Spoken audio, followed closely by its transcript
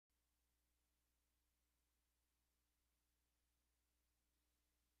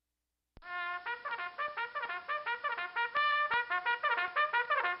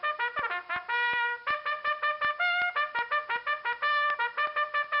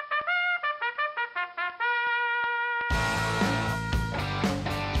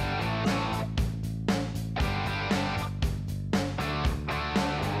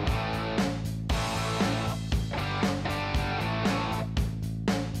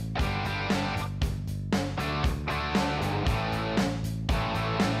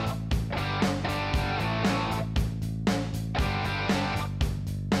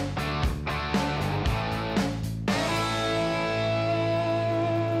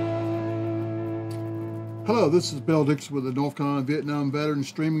Hello, this is Bill Dixon with the North Carolina Vietnam Veteran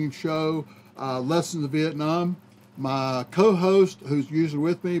Streaming Show, Lessons of Vietnam. My co-host, who's usually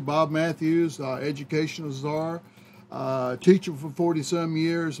with me, Bob Matthews, educational czar, teacher for 40-some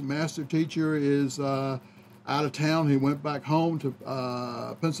years, master teacher, is out of town. He went back home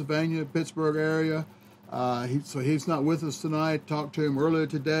to Pennsylvania, Pittsburgh area. So he's not with us tonight. Talked to him earlier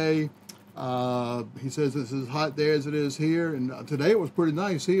today. He says it's as hot there as it is here, and today it was pretty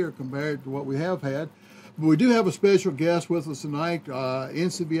nice here compared to what we have had. But we do have a special guest with us tonight,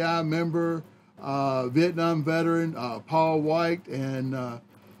 NCVI member, Vietnam veteran, Paul White. And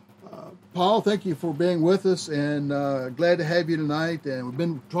Paul, thank you for being with us, and glad to have you tonight. And we've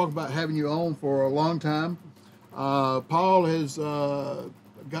been talking about having you on for a long time. Paul has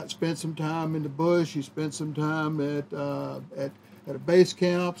spent some time in the bush. He spent some time at a base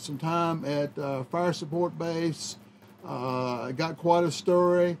camp, some time at fire support base. Got quite a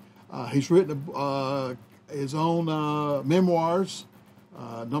story. He's written his own memoirs.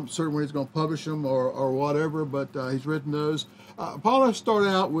 Not certain when he's going to publish them or whatever, but he's written those. Paul, let's start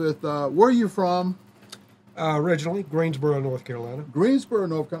out with where are you from? Originally, Greensboro, North Carolina. Greensboro,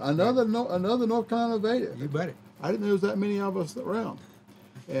 North Carolina. Another North Carolina native. You bet it. I didn't know there was that many of us around.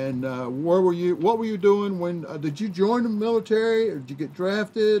 And where were you? What were you doing when? Did you join the military, or did you get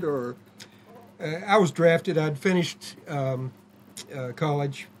drafted, or? I was drafted. I'd finished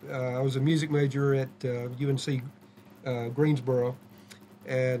college. I was a music major at UNC Greensboro,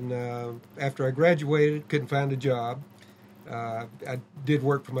 and after I graduated, couldn't find a job. I did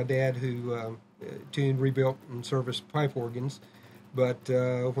work for my dad, who tuned, rebuilt, and serviced pipe organs. But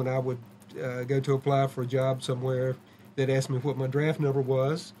when I would go to apply for a job somewhere, they'd ask me what my draft number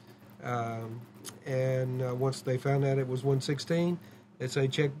was, and once they found out it was 116, they'd say,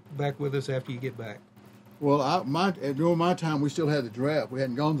 check back with us after you get back. Well, during my time, we still had the draft. We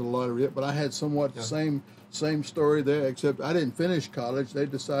hadn't gone to the lottery yet, but I had somewhat the same story there, except I didn't finish college. They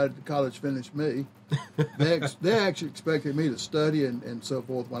decided the college finished me. They actually expected me to study and so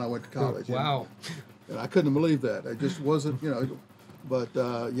forth when I went to college. Wow. And I couldn't believe that. It just wasn't, But,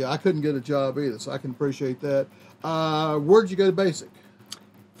 I couldn't get a job either, so I can appreciate that. Where'd you go to basic?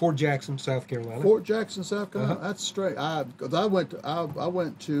 Fort Jackson, South Carolina. Fort Jackson, South Carolina. That's straight. I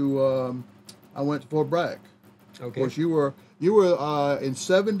went to Fort Bragg. Okay. Of course, you were in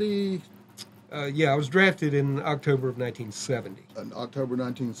 70. Yeah, I was drafted in October of 1970. In October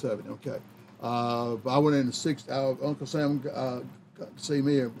 1970. Okay. I went in Uncle Sam got to see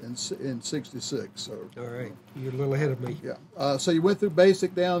me in 66. So. All right, you're a little ahead of me. Yeah. So you went through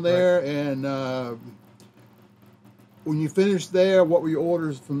basic down there, right. And when you finished there, what were your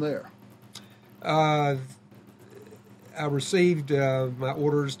orders from there? I received my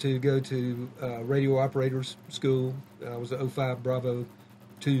orders to go to radio operators school. I was a 05 Bravo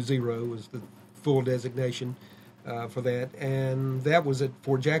 20 was the full designation for that, and that was at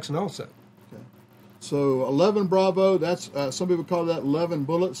Fort Jackson also. Okay. So 11 Bravo, that's some people call that 11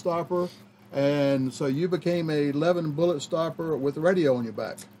 bullet stopper, and so you became a 11 bullet stopper with the radio on your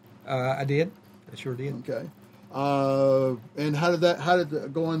back. I did. I sure did. Okay. And how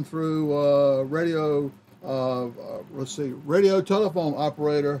did going through radio? Radio telephone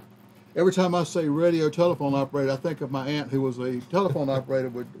operator. Every time I say radio telephone operator, I think of my aunt who was a telephone operator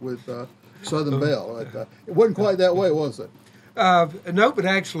with Southern Bell. It wasn't quite that way, was it? No, but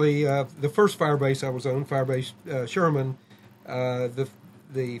actually, the first fire base I was on, Firebase Sherman, the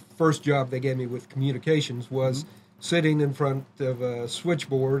first job they gave me with communications was sitting in front of a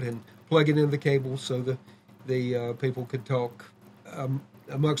switchboard and plugging in the cables so the people could talk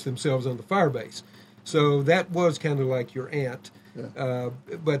amongst themselves on the fire base. So that was kind of like your aunt. Yeah.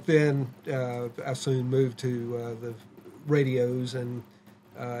 But then I soon moved to the radios, and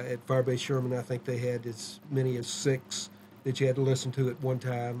at Firebase Sherman, I think they had as many as 6 that you had to listen to at one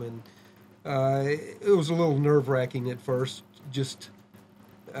time. And it was a little nerve-wracking at first. Just,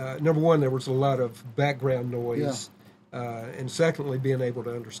 number one, there was a lot of background noise. Yeah. And secondly, being able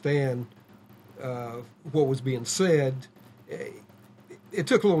to understand what was being said. It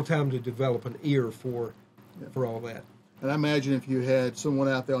took a little time to develop an ear for all that. And I imagine if you had someone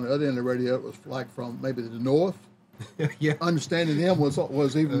out there on the other end of the radio, it was like from maybe the north. Yeah. Understanding them was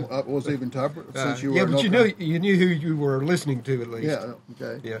even tougher since you were. Yeah, but you knew who you were listening to at least. Yeah.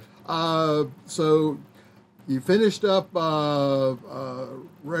 Okay. Yeah. So you finished up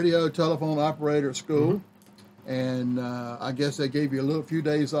radio telephone operator school. And I guess they gave you a few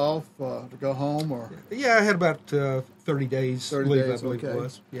days off to go home, or yeah, I had about 30 days leave, I believe it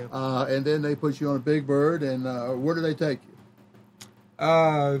was. Yeah. And then they put you on a big bird, and where did they take you?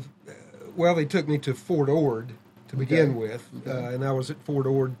 Well, they took me to Fort Ord to begin with, and I was at Fort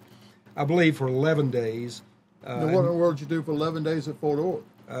Ord I believe, for 11 days. Now, what in the world did you do for 11 days at Fort Ord?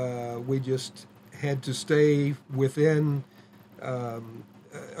 We just had to stay within a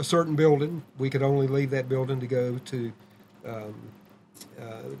certain building. We could only leave that building to go to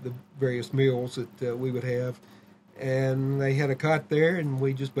the various meals that we would have. And they had a cot there, and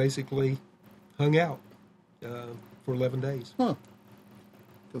we just basically hung out for 11 days. Huh.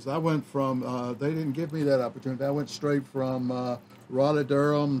 Because I went from, they didn't give me that opportunity. I went straight from Raleigh,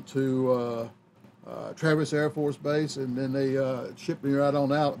 Durham to Travis Air Force Base, and then they shipped me right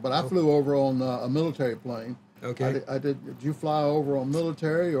on out. But I flew over on a military plane. Okay. Did you fly over on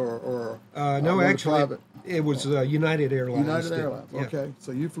military or no, actually, private? it was United Airlines. United Airlines. Yeah. Okay,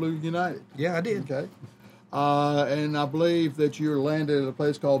 so you flew United. Yeah, I did. Okay, and I believe that you landed at a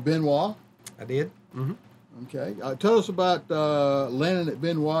place called Benoit. I did. Mm-hmm. Okay, tell us about landing at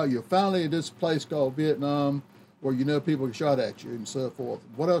Benoit. You're finally at this place called Vietnam, where you know people shot at you and so forth.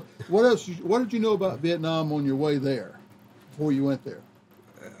 What else? What did you know about Vietnam on your way there, before you went there?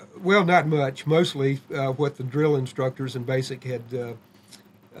 Well, not much. Mostly what the drill instructors in basic had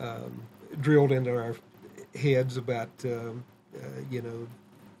drilled into our heads about, that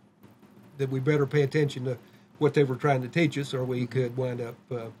we better pay attention to what they were trying to teach us, or we could wind up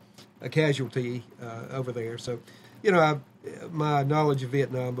a casualty over there. So, my knowledge of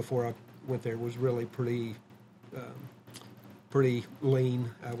Vietnam before I went there was really pretty lean,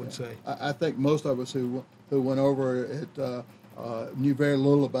 I would say. I think most of us who went over it knew very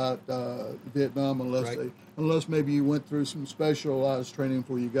little about Vietnam unless maybe you went through some specialized training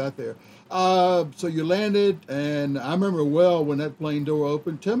before you got there. So you landed, and I remember well when that plane door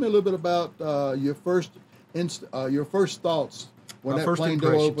opened. Tell me a little bit about your first thoughts when that plane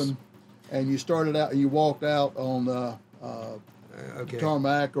door opened, and you started out. You walked out on the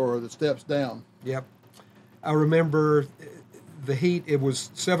tarmac or the steps down. Yep, I remember the heat. It was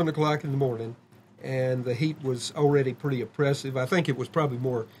 7 o'clock in the morning, and the heat was already pretty oppressive. I think it was probably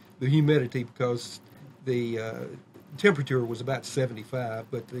more the humidity, because the temperature was about 75,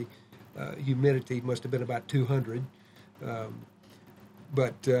 but the humidity must have been about 200.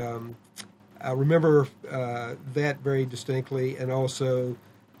 But I remember that very distinctly, and also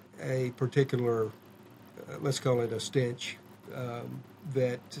a particular, let's call it a stench,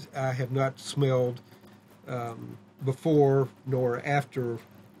 that I have not smelled before nor after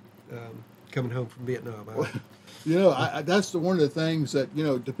coming home from Vietnam. That's one of the things that,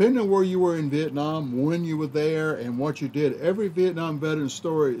 depending on where you were in Vietnam, when you were there, and what you did, every Vietnam veteran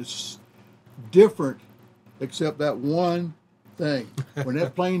story is different, except that one thing. When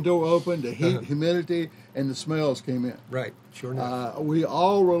that plane door opened, the heat, humidity, and the smells came in. Right, sure enough. We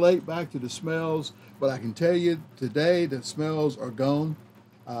all relate back to the smells, but I can tell you today the smells are gone.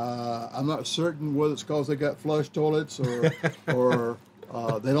 I'm not certain whether it's because they got flush toilets or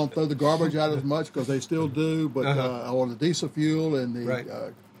they don't throw the garbage out as much, because they still do, but on the diesel fuel and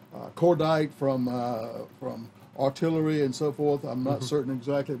the cordite from artillery and so forth, I'm not certain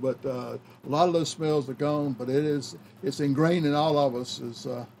exactly, but a lot of those smells are gone. But it's ingrained in all of us.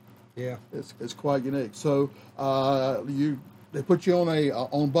 It's quite unique. So they put you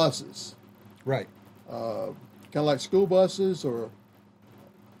on buses, right? Kind of like school buses, or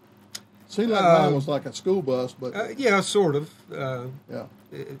seemed like mine was like a school bus, but yeah, sort of. Yeah,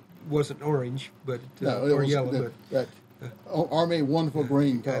 it wasn't orange, but no, or yellow. That Army Wonderful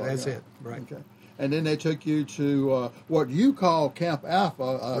Green color. That's it, right? Okay. And then they took you to what you call Camp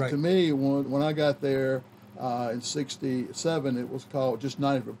Alpha. Right. To me, when I got there in '67, it was called just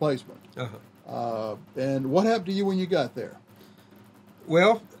 90th Replacement. And what happened to you when you got there?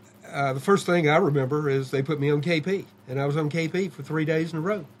 Well, the first thing I remember is they put me on KP, and I was on KP for 3 days in a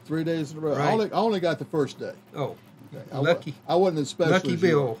row. 3 days in a row. Right. I only got the first day. Oh, okay. lucky! I wasn't as special. Lucky as you.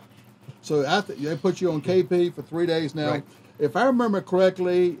 Bill. So they put you on KP for 3 days. Now, right. If I remember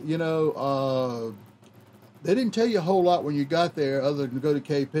correctly, they didn't tell you a whole lot when you got there, other than to go to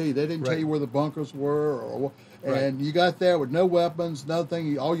KP. They didn't tell you where the bunkers were, and you got there with no weapons,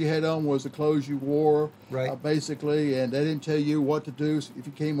 nothing. All you had on was the clothes you wore, basically, and they didn't tell you what to do if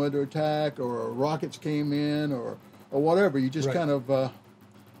you came under attack or rockets came in or whatever. You just kind of,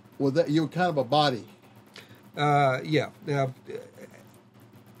 you were kind of a body. Yeah. Now,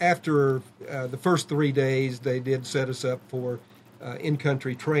 after the first 3 days, they did set us up for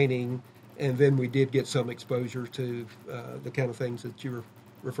in-country training, and then we did get some exposure to the kind of things that you were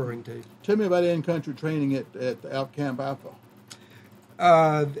referring to. Tell me about in-country training at Camp Alpha.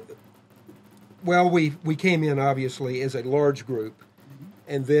 Well, we came in, obviously, as a large group,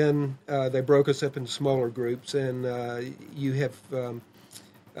 and then they broke us up into smaller groups, and you have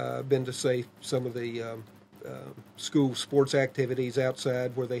been to, say, some of the school sports activities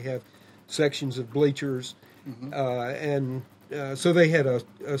outside where they have sections of bleachers, and so they had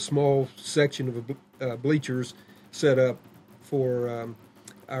a small section of bleachers set up for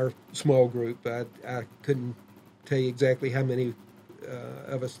our small group. I couldn't tell you exactly how many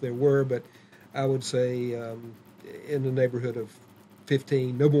of us there were, but I would say in the neighborhood of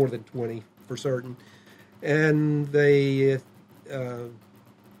 15, no more than 20 for certain. And they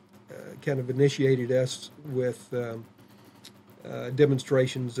kind of initiated us with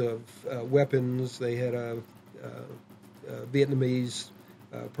demonstrations of weapons. They had a Vietnamese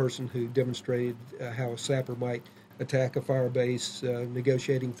person who demonstrated how a sapper might attack a fire base,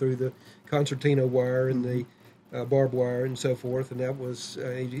 negotiating through the concertina wire and the barbed wire and so forth. And that was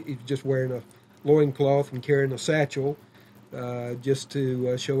he just wearing a loincloth and carrying a satchel just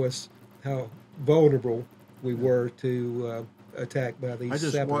to show us how vulnerable we were to attack by these I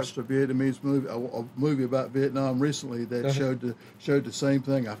just sappers. watched a Vietnamese movie, a movie about Vietnam recently that showed the same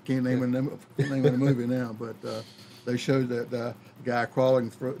thing. I can't name the movie now, but they showed that the guy crawling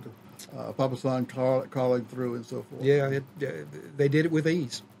through, Papa San crawling through and so forth. Yeah, they did it with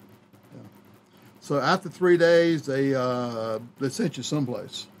ease. Yeah. So after 3 days, they sent you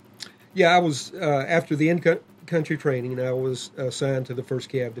someplace. Yeah, I was after the in-country training. I was assigned to the 1st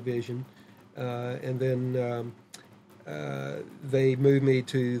Cav Division, and then they moved me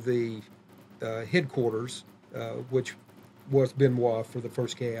to the headquarters, which was Benoit for the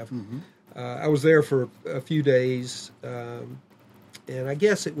 1st Cav. I was there for a few days, and I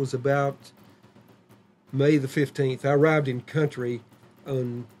guess it was about May the 15th. I arrived in country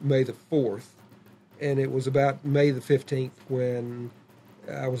on May the 4th, and it was about May the 15th when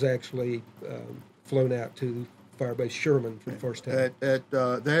I was actually flown out to Firebase Sherman for the first time. At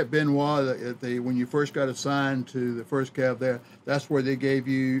Benoit, when you first got assigned to the 1st Cav there, that's where they gave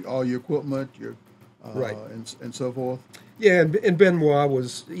you all your equipment, your right, and so forth. Yeah, and Benoit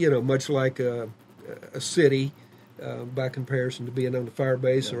was much like a city by comparison to being on the fire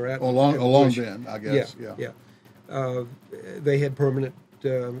base or out along then, I guess. Yeah. They had permanent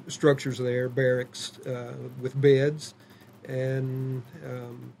structures there, barracks with beds. And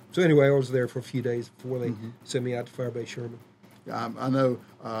so anyway, I was there for a few days before they sent me out to Firebase Sherman. Yeah, I know.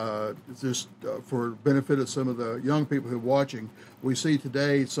 Just for benefit of some of the young people who are watching, we see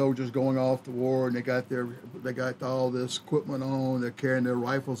today soldiers going off to war, and they got all this equipment on. They're carrying their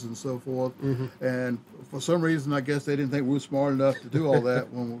rifles and so forth. And for some reason, I guess they didn't think we were smart enough to do all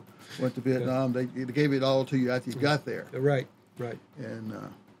that when we went to Vietnam. They gave it all to you after you got there. Right. And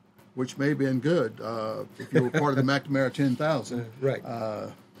which may have been good if you were part of the McNamara 10,000, right?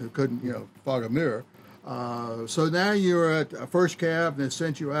 Who couldn't, fog a mirror. So now you're at 1st Cav, and they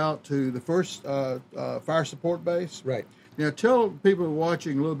sent you out to the 1st Fire Support Base. Right. Now tell people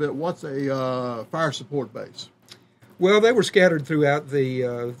watching a little bit, what's a fire support base? Well, they were scattered throughout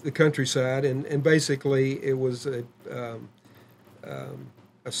the countryside, and basically it was a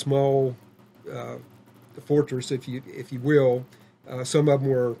small fortress, if you will. Some of them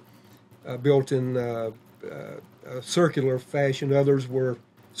were built in a circular fashion. Others were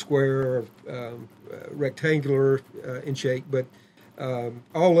square or rectangular in shape. But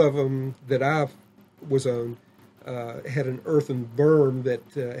all of them that I was on had an earthen berm that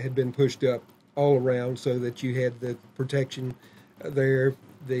had been pushed up all around so that you had the protection there.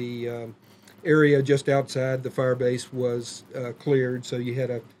 The area just outside the fire base was cleared, so you had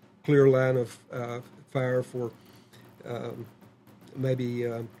a clear line of fire for maybe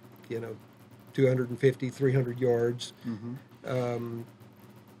 250, 300 yards.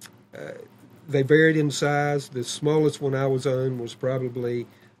 They varied in size. The smallest one I was on was probably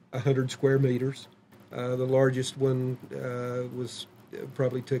 100 square meters. The largest one was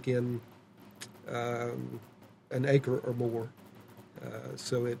probably took in an acre or more.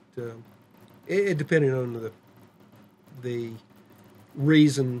 So it depended on the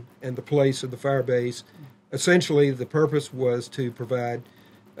reason and the place of the fire base. Essentially, the purpose was to provide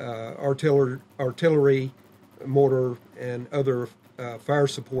artillery, mortar, and other fire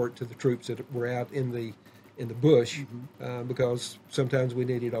support to the troops that were out in the bush, because sometimes we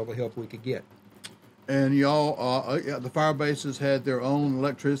needed all the help we could get. And y'all, the fire bases had their own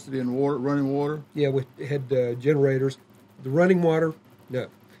electricity and water, running water? Yeah, we had generators. The running water, no.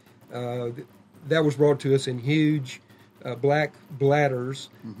 That was brought to us in huge black bladders.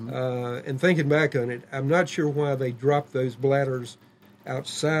 And thinking back on it, I'm not sure why they dropped those bladders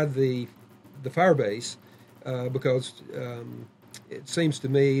outside the fire base, because it seems to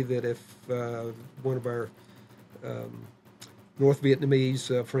me that if one of our North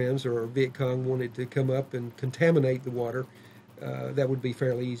Vietnamese friends or Viet Cong wanted to come up and contaminate the water, that would be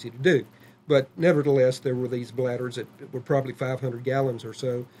fairly easy to do. But nevertheless, there were these bladders that were probably 500 gallons or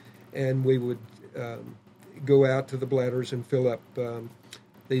so, and we would go out to the bladders and fill up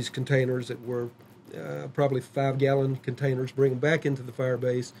these containers that were probably 5-gallon containers, bring them back into the fire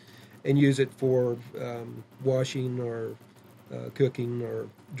base, and use it for washing or cooking or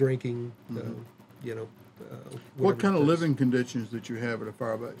drinking. What kind of living conditions did you have at a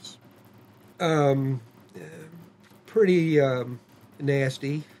fire base? Pretty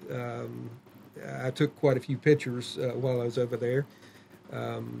nasty. I took quite a few pictures while I was over there.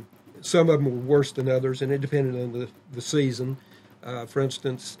 Some of them were worse than others, and it depended on the season. For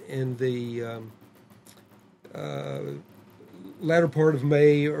instance, in the latter part of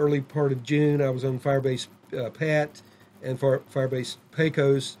May, early part of June, I was on Firebase Pat and Firebase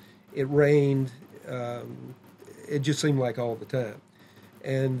Pecos. It rained. It just seemed like all the time.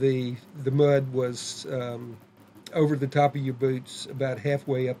 And the mud was over the top of your boots, about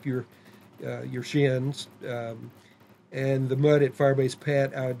halfway up your shins. And the mud at Firebase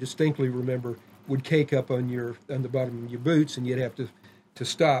Pat, I distinctly remember, would cake up on the bottom of your boots, and you'd have to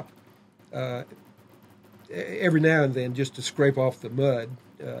stop every now and then just to scrape off the mud,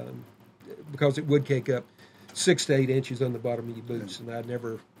 because it would cake up 6 to 8 inches on the bottom of your boots, and I'd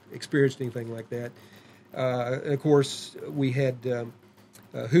never experienced anything like that. And of course, we had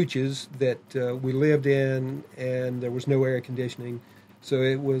hooches that we lived in, and there was no air conditioning, so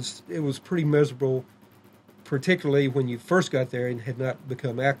it was pretty miserable, particularly when you first got there and had not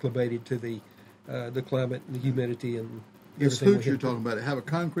become acclimated to the climate and the humidity and this everything. Hooch you're talking about, it have a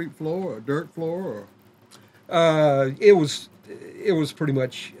concrete floor or a dirt floor, or? It was pretty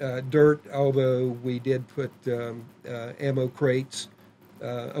much dirt, although we did put ammo crates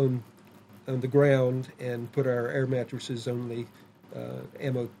on the ground and put our air mattresses on the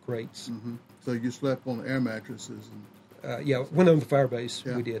ammo crates. Mm-hmm. So you slept on air mattresses? Yeah, went on the fire base.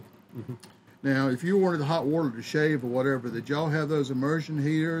 Yeah. We did. Mm-hmm. Now, if you wanted hot water to shave or whatever, did y'all have those immersion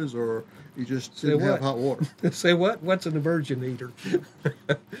heaters, or you just didn't have hot water? Say what? What's an immersion heater?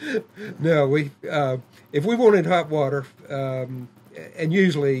 No, we if we wanted hot water, and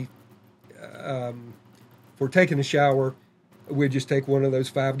usually for taking a shower, we'd just take one of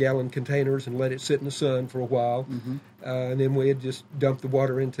those 5-gallon containers and let it sit in the sun for a while, Mm-hmm. And then we'd just dump the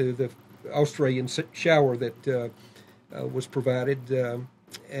water into the Australian shower that was provided,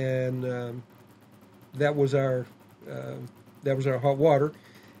 and that was our hot water.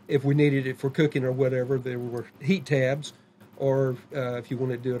 If we needed it for cooking or whatever, there were heat tabs, or if you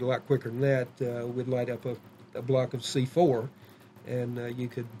wanted to do it a lot quicker than that, we'd light up a block of C4, and you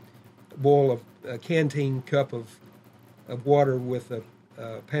could boil a canteen cup of water with a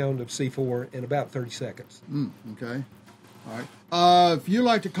pound of C4 in about 30 seconds. Okay. All right. If you'd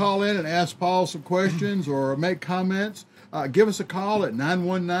like to call in and ask Paul some questions or make comments, give us a call at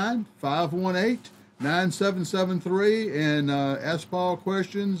 919-518-9773 and ask Paul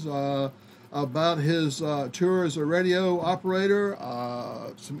questions about his tour as a radio operator,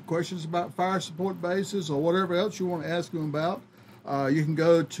 some questions about fire support bases, or whatever else you want to ask him about. You can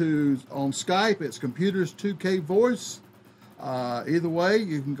go on Skype, it's Computers 2K Voice. Either way,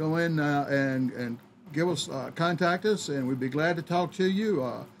 you can go in and give us, contact us, and we'd be glad to talk to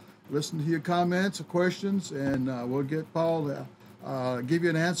you. Listen to your comments or questions, and we'll get Paul to give you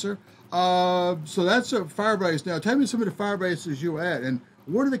an answer. So that's a fire base. Now, tell me some of the fire bases you were at, and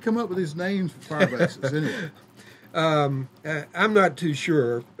where do they come up with these names for fire bases anyway? I'm not too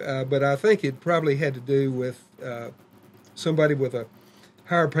sure, but I think it probably had to do with somebody with a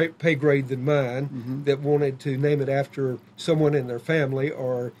higher pay grade than mine, mm-hmm. that wanted to name it after someone in their family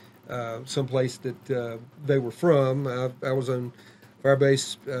or someplace that they were from. I was on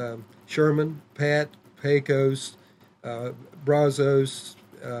Firebase Sherman, Pat, Pecos, Brazos,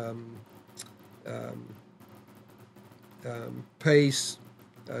 Pace,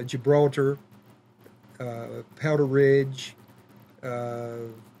 Gibraltar, Powder Ridge. There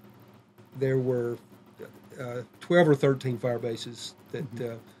were 12 or 13 fire bases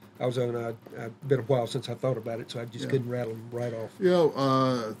that I was on. I'd been a while since I thought about it, so I just couldn't rattle them right off. You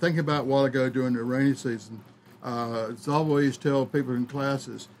know, thinking about a while ago during the rainy season, it's always tell people in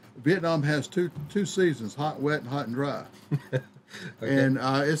classes, Vietnam has two seasons, hot, wet, and hot and dry. Okay. And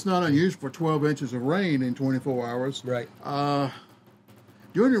it's not unusual for 12 inches of rain in 24 hours. Right.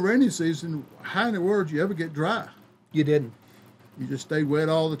 During the rainy season, how in the world did you ever get dry? You didn't. You just stayed wet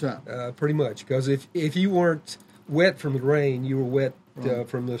all the time. Pretty much, because if you weren't wet from the rain, you were wet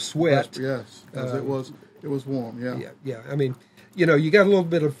from the sweat. Yes, because it was warm. Yeah. Yeah. I mean, you got a little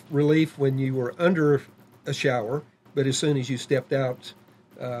bit of relief when you were under a shower, but as soon as you stepped out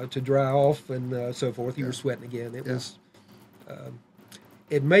to dry off and so forth, you were sweating again. It was.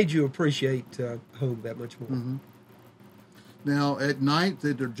 It made you appreciate home that much more. Mm-hmm. Now, at night,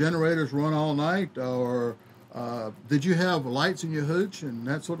 did the generators run all night, or did you have lights in your hooch and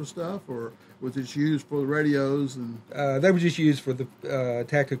that sort of stuff, or was it used for the radios? And They were just used for the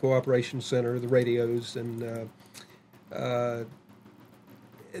Tactical Operations Center, the radios, and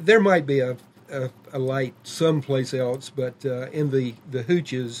there might be a light someplace else, but in the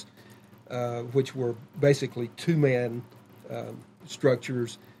hooches, which were basically two-man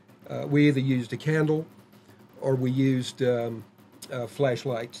structures, we either used a candle or we used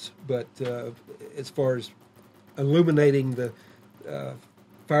flashlights. But as far as illuminating the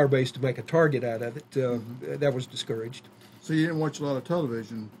fire base to make a target out of it, that was discouraged. So you didn't watch a lot of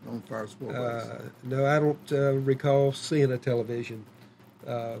television on fire sport base? No, I don't recall seeing a television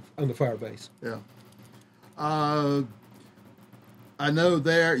on the fire base. Yeah. I know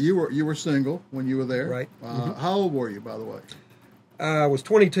there you were single when you were there. Right. How old were you, by the way? I was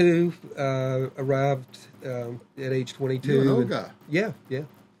 22, arrived at age 22. You're an old guy. Yeah.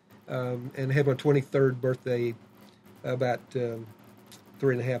 And had my 23rd birthday about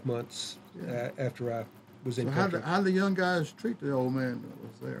 3.5 months after I was in country. How did the young guys treat the old man that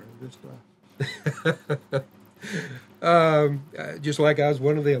was there? Just like I was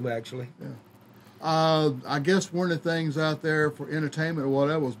one of them, actually. Yeah. I guess one of the things out there for entertainment or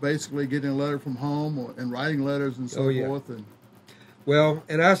whatever was basically getting a letter from home and writing letters and so forth. And well,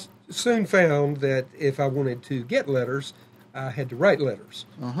 and I soon found that if I wanted to get letters, I had to write letters.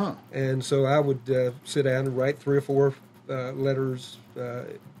 And so I would sit down and write 3 or 4 letters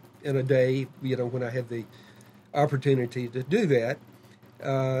in a day, when I had the opportunity to do that.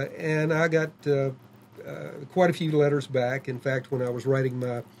 And I got quite a few letters back. In fact, when I was writing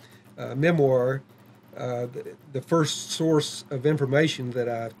my memoir, the first source of information that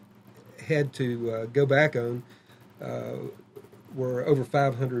I had to go back on were over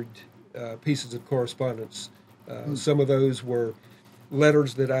 500 pieces of correspondence. Some of those were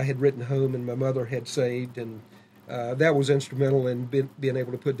letters that I had written home and my mother had saved, and that was instrumental in being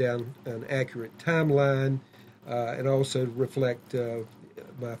able to put down an accurate timeline and also reflect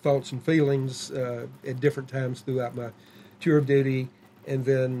my thoughts and feelings at different times throughout my tour of duty. And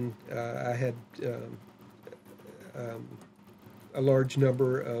then I had a large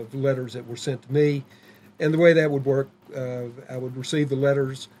number of letters that were sent to me. And the way that would work, I would receive the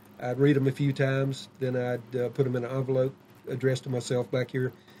letters, I'd read them a few times, then I'd put them in an envelope addressed to myself back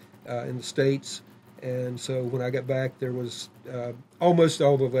here in the States. And so when I got back, there was almost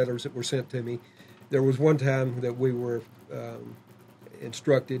all the letters that were sent to me. There was one time that we were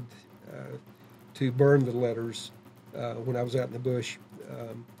instructed to burn the letters when I was out in the bush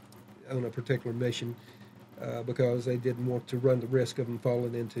on a particular mission because they didn't want to run the risk of them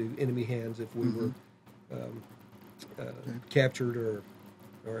falling into enemy hands if we were captured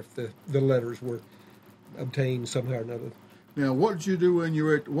or if the letters were obtained somehow or another. Now, what did you do when you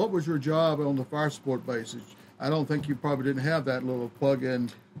were what was your job on the fire support bases? I don't think you probably didn't have that little plug-in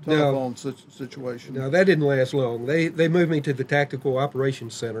telephone situation. No, that didn't last long. They moved me to the Tactical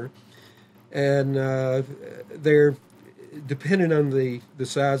Operations Center, and they're depending on the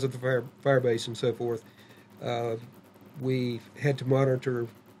size of the fire base and so forth. We had to monitor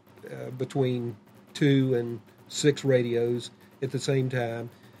between 2 and 6 radios at the same time.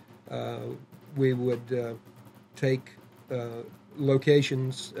 We would take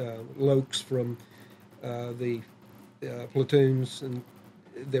locations, lokes from the platoons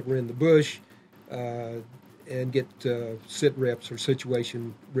that were in the bush and get sit reps or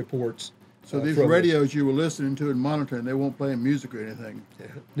situation reports. So these radios you were listening to and monitoring, they weren't playing music or anything.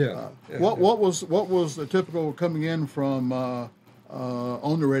 No. What was the typical coming in from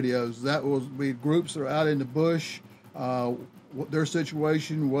on the radios? That was be groups that are out in the bush. Their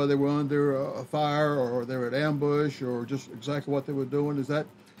situation, whether they were under a fire or they were at ambush or just exactly what they were doing. Is that?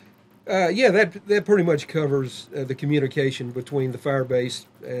 That pretty much covers the communication between the fire base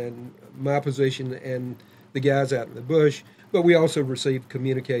and my position and the guys out in the bush. But we also received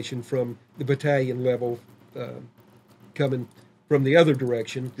communication from the battalion level coming from the other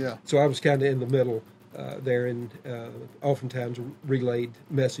direction. Yeah. So I was kind of in the middle there and oftentimes relayed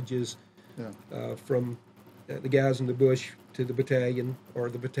messages from the guys in the bush to the battalion or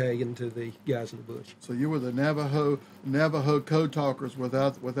the battalion to the guys in the bush. So you were the Navajo code talkers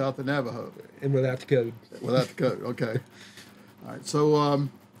without the Navajo. And without the code. Without the code, okay. All right, so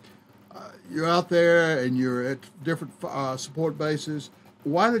you're out there and you're at different support bases.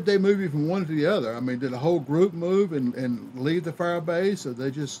 Why did they move you from one to the other? I mean, did the whole group move and leave the fire base, or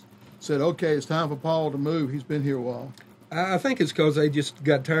they just said, okay, it's time for Paul to move, he's been here a while? I think it's because they just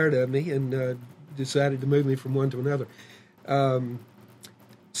got tired of me and decided to move me from one to another.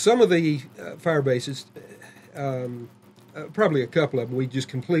 Some of the fire bases probably a couple of them we just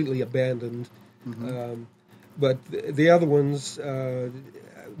completely abandoned. But the other ones,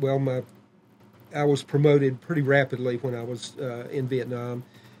 well, I was promoted pretty rapidly when I was in Vietnam,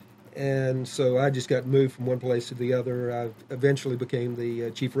 and so I just got moved from one place to the other. I eventually became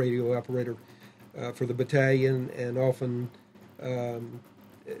the chief radio operator for the battalion, and often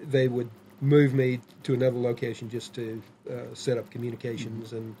they would move me to another location just to set up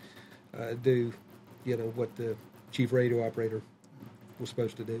communications and do, what the chief radio operator was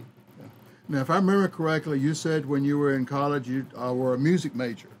supposed to do. Yeah. Now, if I remember correctly, you said when you were in college you were a music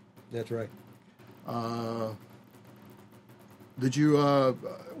major. That's right. What did you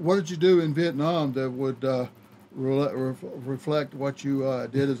do in Vietnam that would reflect what you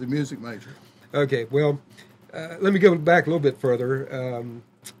did as a music major? Okay, well, let me go back a little bit further.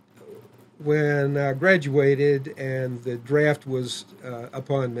 When I graduated and the draft was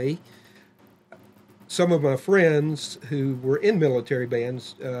upon me, some of my friends who were in military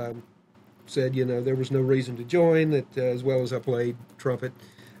bands said, there was no reason to join, that as well as I played trumpet,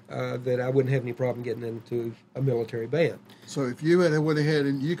 that I wouldn't have any problem getting into a military band. So if you went ahead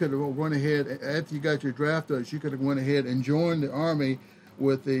and you could have went ahead after you got your draft notice, you could have went ahead and joined the Army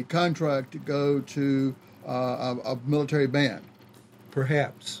with the contract to go to a military band.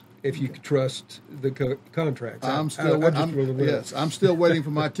 Perhaps, if you could trust the contract. I'm still waiting for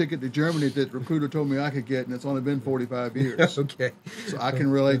my ticket to Germany that the recruiter told me I could get, and it's only been 45 years. Okay. So I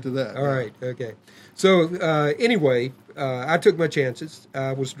can relate to that. All right, okay. So anyway, I took my chances.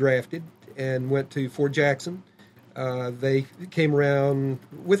 I was drafted and went to Fort Jackson. They came around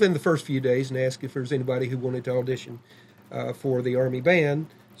within the first few days and asked if there was anybody who wanted to audition for the Army band.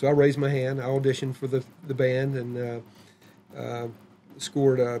 So I raised my hand. I auditioned for the band and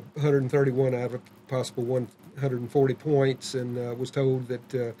scored 131 out of a possible 140 points, and was told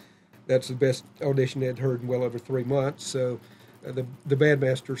that that's the best audition I'd heard in well over 3 months. So the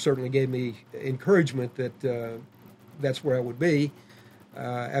bandmaster certainly gave me encouragement that that's where I would be.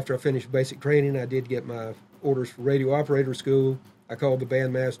 After I finished basic training, I did get my orders for radio operator school. I called the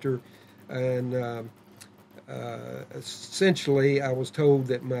bandmaster, and essentially I was told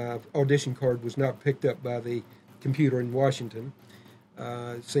that my audition card was not picked up by the computer in Washington.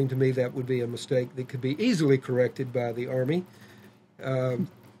 It seemed to me that would be a mistake that could be easily corrected by the Army.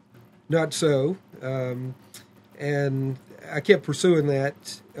 Not so. And I kept pursuing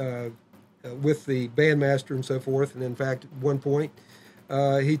that with the bandmaster and so forth. And in fact, at one point,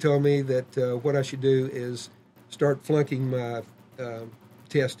 he told me that what I should do is start flunking my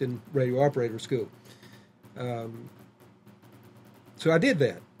test in radio operator school. So I did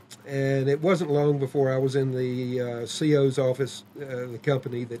that. And it wasn't long before I was in the CO's office, the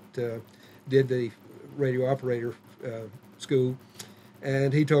company that did the radio operator school.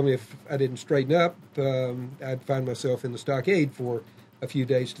 And he told me if I didn't straighten up, I'd find myself in the stockade for a few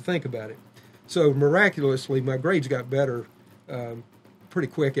days to think about it. So miraculously, my grades got better pretty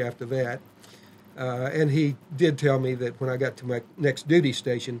quick after that. And he did tell me that when I got to my next duty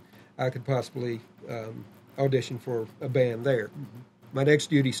station, I could possibly audition for a band there. Mm-hmm. My next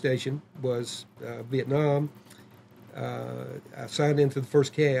duty station was Vietnam. I signed into the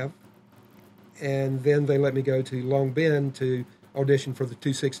 1st Cav, and then they let me go to Long Binh to audition for the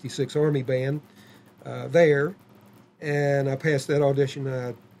 266 Army Band there, and I passed that audition.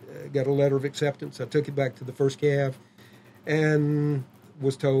 I got a letter of acceptance. I took it back to the 1st Cav and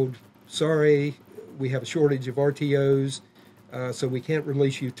was told, sorry, we have a shortage of RTOs, so we can't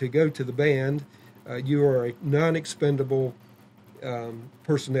release you to go to the band. You are a non-expendable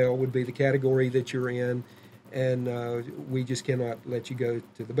personnel would be the category that you're in, and we just cannot let you go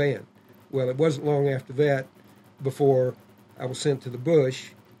to the band. Well, it wasn't long after that before I was sent to the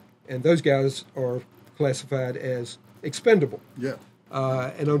bush, and those guys are classified as expendable. Yeah.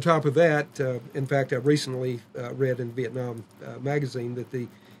 And on top of that, in fact, I recently read in Vietnam magazine that the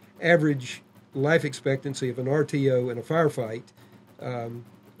average life expectancy of an RTO in a firefight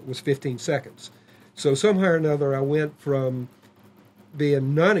was 15 seconds. So somehow or another, I went from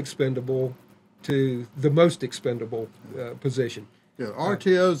being non-expendable to the most expendable position. Yeah,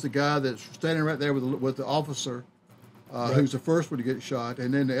 RTO is the guy that's standing right there with the officer, right, who's the first one to get shot,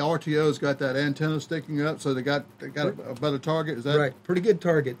 and then the RTO's got that antenna sticking up, so they got a better target. Is that right? Pretty good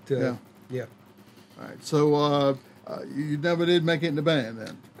target. Yeah. Yeah. All right. So you never did make it in the band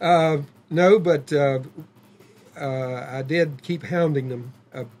then? No, but I did keep hounding them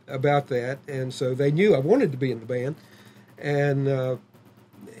about that, and so they knew I wanted to be in the band. And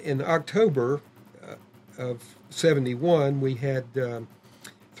in October of '71, we had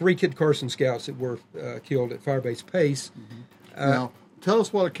 3 Kit Carson scouts that were killed at Firebase Pace. Mm-hmm. Now, tell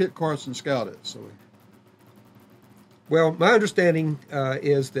us what a Kit Carson scout is. Well, my understanding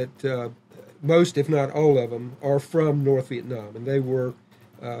is that most, if not all of them, are from North Vietnam, and they were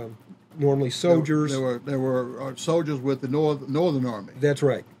normally soldiers. They were soldiers with the Northern Army. That's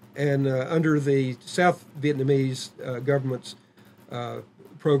right. And under the South Vietnamese government's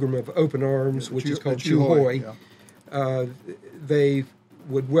program of open arms, which is called Chu Hoi, they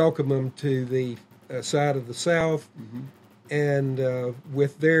would welcome them to the side of the South, and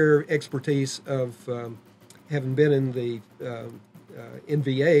with their expertise of having been in the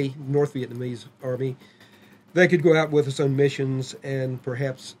NVA, North Vietnamese Army, they could go out with us on missions and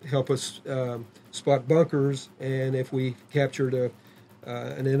perhaps help us spot bunkers, and if we captured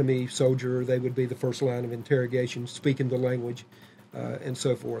an enemy soldier, they would be the first line of interrogation, speaking the language, and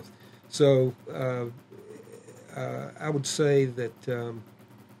so forth. So I would say that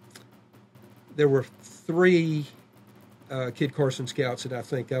there were 3 Kit Carson scouts that I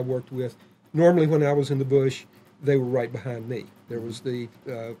think I worked with. Normally when I was in the bush, they were right behind me. There was the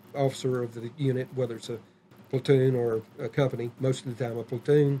officer of the unit, whether it's a platoon or a company, most of the time a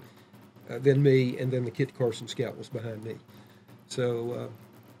platoon, then me, and then the Kit Carson scout was behind me. So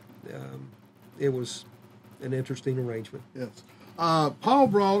it was an interesting arrangement. Yes. Paul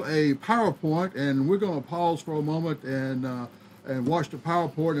brought a PowerPoint, and we're going to pause for a moment and watch the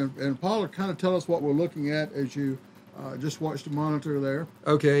PowerPoint. And Paul, kind of tell us what we're looking at as you just watch the monitor there.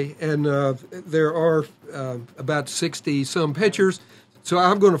 Okay, and there are about 60-some pictures, so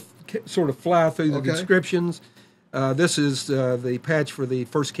I'm going to sort of fly through the descriptions. This is the patch for the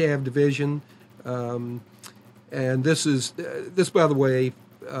 1st Cav Division, and this, by the way,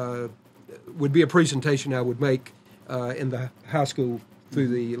 would be a presentation I would make in the high school through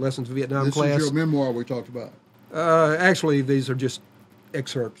the Lessons of Vietnam class. This is your memoir we talked about. Actually, these are just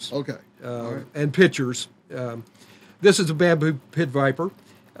excerpts. Okay. All right. And pictures. This is a bamboo pit viper.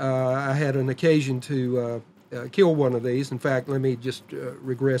 I had an occasion to kill one of these. In fact, let me just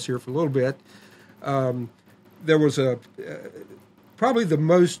regress here for a little bit. There was probably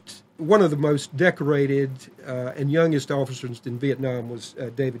one of the most decorated and youngest officers in Vietnam was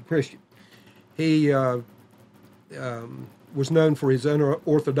David Christian. He was known for his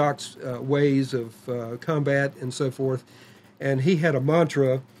unorthodox ways of combat and so forth, and he had a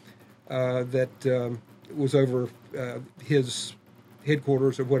mantra that was over his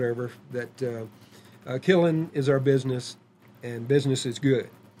headquarters or whatever, that killing is our business and business is good.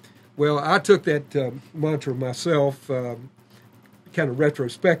 Well, I took that mantra myself, kind of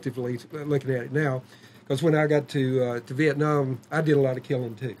retrospectively, looking at it now, because when I got to Vietnam, I did a lot of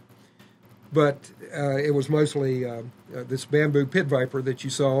killing too. But it was mostly this bamboo pit viper that you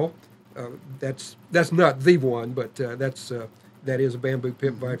saw. That's not the one, but that is a bamboo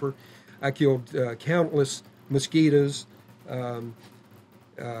pit viper. I killed countless mosquitoes,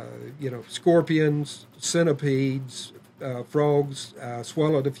 scorpions, centipedes, frogs. I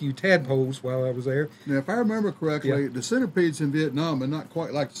swallowed a few tadpoles while I was there. Now, if I remember correctly, the centipedes in Vietnam are not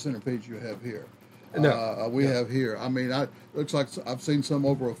quite like the centipedes you have here. No, we have here. I mean, looks like I've seen some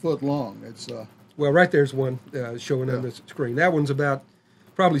over a foot long. It's well, right there's one showing on the screen. That one's about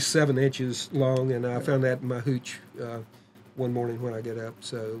probably 7 inches long, and I found that in my hooch one morning when I got up.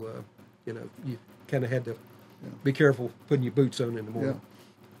 So you kind of had to be careful putting your boots on in the morning.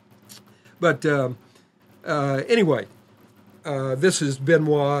 Yeah. But anyway, this is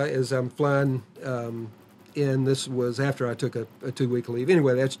Benoit as I'm flying in. This was after I took a 2-week leave.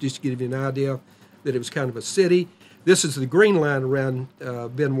 Anyway, that's just to give you an idea that it was kind of a city. This is the green line around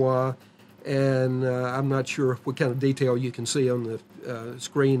Benoit, and I'm not sure what kind of detail you can see on the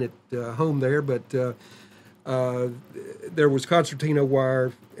screen at home there, but there was concertina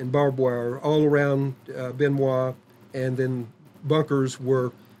wire and barbed wire all around Benoit, and then bunkers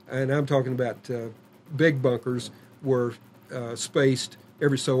were, and I'm talking about big bunkers, were spaced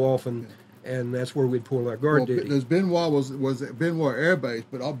every so often, and that's where we'd pull our guard duty. Because Benoit was Benoit Air Base,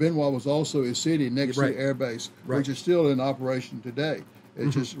 but Benoit was also a city next to the air base, which is still in operation today.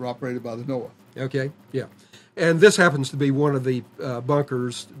 It's just operated by the North. Okay, yeah. And this happens to be one of the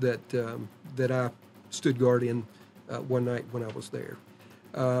bunkers that I stood guard in one night when I was there.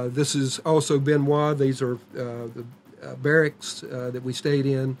 This is also Benoit. These are the barracks that we stayed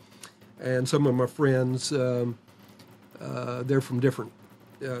in, and some of my friends, they're from different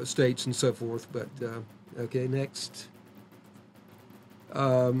states and so forth. But okay, next.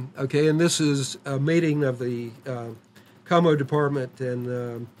 Okay, and this is a meeting of the Commo department,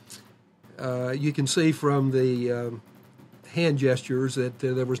 and you can see from the hand gestures that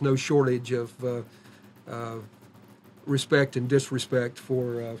there was no shortage of respect and disrespect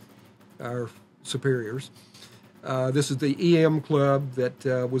for our superiors. This is the EM club that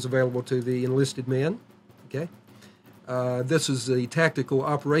was available to the enlisted men. Okay, This is the Tactical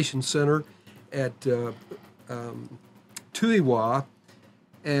Operations Center at Tuiwa,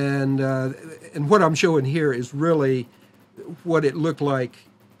 and what I'm showing here is really what it looked like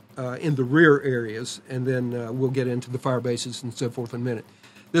in the rear areas, and then we'll get into the fire bases and so forth in a minute.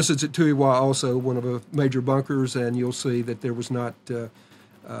 This is at Tuiwa, also one of the major bunkers, and you'll see that there was not the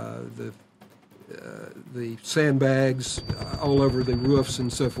sandbags all over the roofs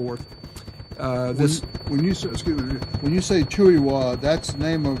and so forth. When you say Tuiwa, that's the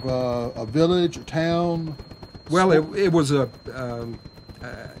name of a village, a town? Well, it was a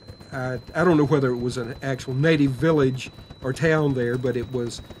I don't know whether it was an actual native village or town there, but it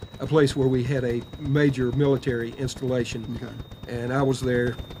was a place where we had a major military installation. Okay. And I was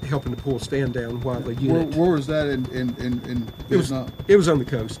there helping to pull a stand down while the unit. Where was that in Vietnam? It was on the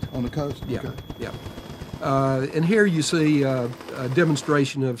coast. On the coast? Yeah. Okay. Yeah. And here you see a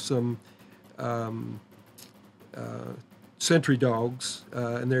demonstration of some sentry dogs,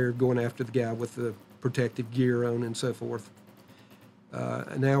 and they're going after the guy with the protective gear on and so forth.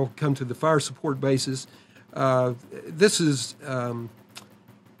 And now come to the fire support bases. This is, I'm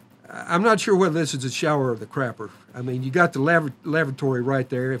not sure whether this is a shower or the crapper. I mean, you got the lavatory right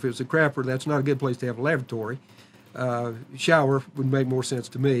there. If it was a crapper, that's not a good place to have a lavatory. Shower would make more sense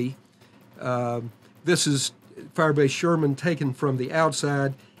to me. This is Firebase Sherman taken from the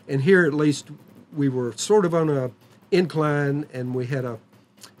outside, and here at least we were sort of on a incline, and we had a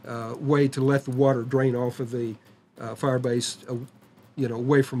way to let the water drain off of the firebase,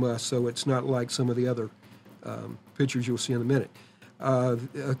 away from us, so it's not like some of the other pictures you'll see in a minute.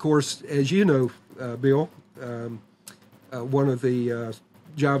 Of course, as you know, Bill, one of the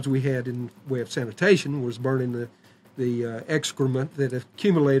jobs we had in way of sanitation was burning the excrement that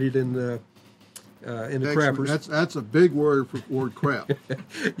accumulated in the crappers. That's a big word for word crap.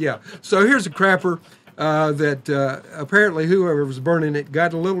 Yeah. So here's a crapper that apparently whoever was burning it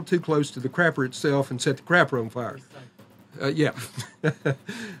got a little too close to the crapper itself and set the crapper on fire. Yeah.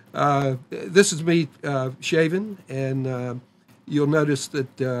 This is me shaving, and you'll notice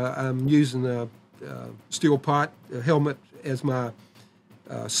that I'm using a steel pot, a helmet, as my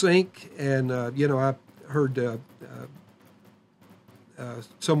sink. And, I heard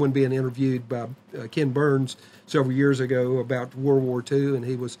someone being interviewed by Ken Burns several years ago about World War II, and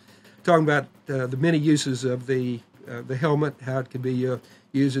he was talking about the many uses of the helmet, how it could be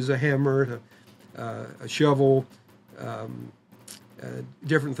used as a hammer, a shovel,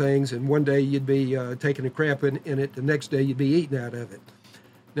 different things. And one day you'd be taking a crap in it, the next day you'd be eating out of it.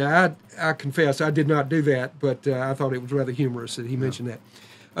 Now, I confess I did not do that, but I thought it was rather humorous that he mentioned that.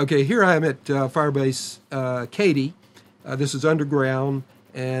 Okay, here I am at Firebase Katy. This is underground,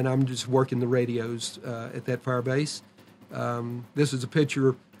 and I'm just working the radios at that firebase. This is a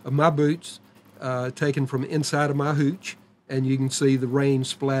picture of my boots taken from inside of my hooch, and you can see the rain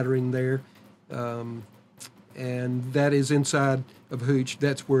splattering there. And that is inside of hooch.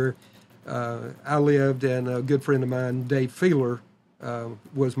 That's where I lived, and a good friend of mine, Dave Feeler,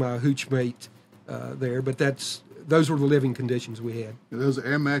 was my hooch mate there. But those were the living conditions we had. Those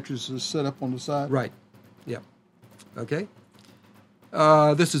air mattresses set up on the side? Right. Yeah. Okay.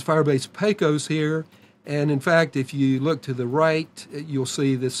 This is Firebase Pecos here. And in fact, if you look to the right, you'll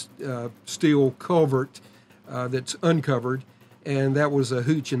see this steel culvert that's uncovered. And that was a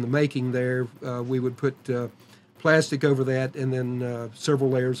hooch in the making there. We would put plastic over that, and then several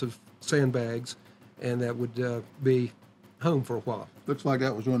layers of sandbags, and that would be home for a while. Looks like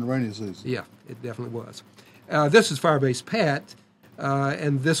that was during the rainy season. Yeah, it definitely was. This is Firebase Pat,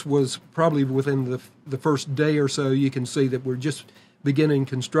 and this was probably within the first day or so. You can see that we're just beginning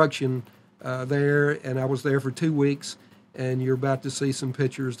construction there, and I was there for 2 weeks, and you're about to see some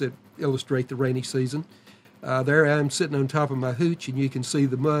pictures that illustrate the rainy season. There I'm sitting on top of my hooch, and you can see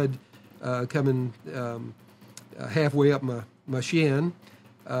the mud coming halfway up my shin.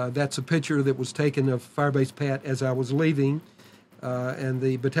 That's a picture that was taken of Firebase Pat as I was leaving, and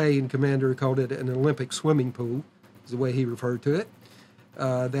the battalion commander called it an Olympic swimming pool, is the way he referred to it.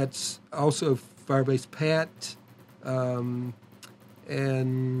 That's also Firebase Pat, and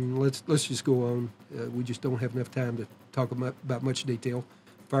let's just go on. We just don't have enough time to talk about much detail.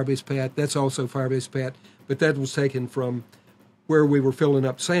 Firebase Pat, that's also Firebase Pat, but that was taken from where we were filling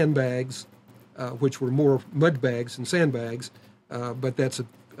up sandbags, which were more mud bags than sandbags, but that's a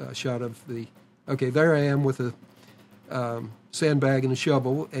shot of the... Okay, there I am with a sandbag and a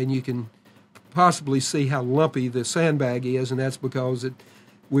shovel, and you can possibly see how lumpy the sandbag is, and that's because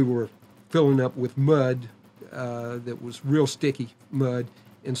we were filling up with mud that was real sticky mud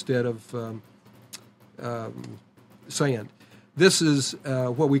instead of sand. This is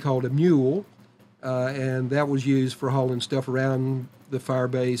what we called a mule. and that was used for hauling stuff around the fire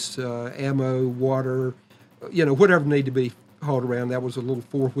base, ammo, water, whatever needed to be hauled around. That was a little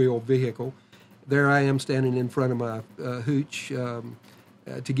four-wheel vehicle. There I am standing in front of my hooch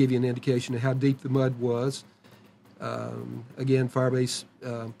to give you an indication of how deep the mud was. Again, Firebase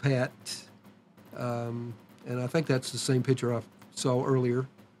Pat, and I think that's the same picture I saw earlier.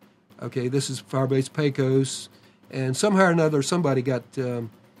 Okay, this is Firebase Pecos, and somehow or another somebody got a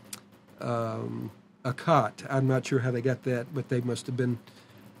cot. I'm not sure how they got that, but they must have been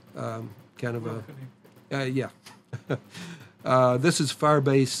kind of yeah. This is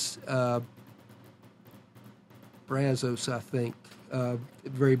Firebase Brazos, I think, at the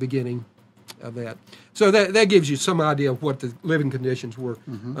very begining of that. So that gives you some idea of what the living conditions were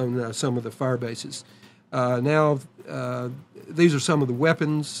on some of the fire bases. Now, these are some of the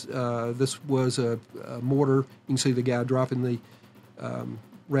weapons. This was a mortar. You can see the guy dropping the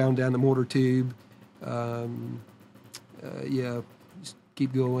round down the mortar tube. Yeah, just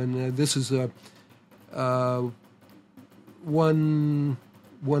keep going. This is a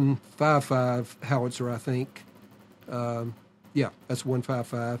 155 howitzer, I think. Yeah, that's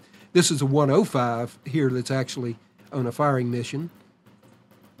 155. This is a 105 here that's actually on a firing mission.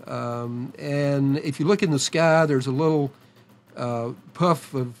 And if you look in the sky, there's a little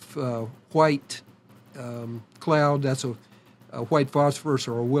puff of white cloud. That's a white phosphorus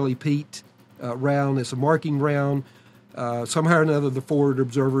or a Willie Pete round. It's a marking round. Somehow or another, the forward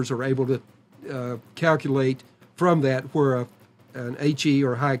observers are able to calculate from that where an HE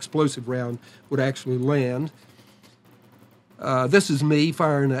or high explosive round would actually land. This is me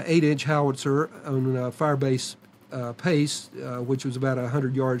firing an 8-inch howitzer on Firebase Pace, which was about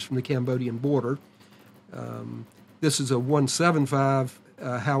 100 yards from the Cambodian border. This is a 175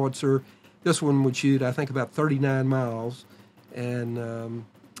 howitzer. This one would shoot, I think, about 39 miles. And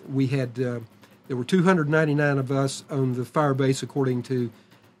we had, there were 299 of us on the fire base according to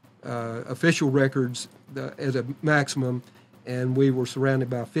official records as a maximum. And we were surrounded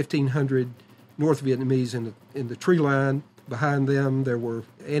by 1,500 North Vietnamese in the tree line. Behind them, there were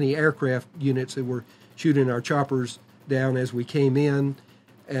anti-aircraft units that were shooting our choppers down as we came in.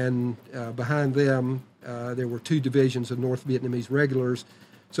 And behind them, there were 2 divisions of North Vietnamese regulars.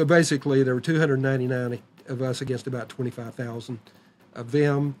 So basically, there were 299 of us against about 25,000 of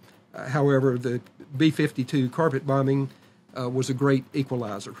them. However, the B-52 carpet bombing was a great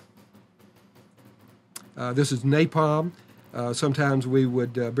equalizer. This is napalm. Sometimes we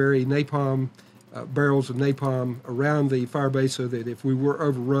would bury napalm, barrels of napalm around the fire base so that if we were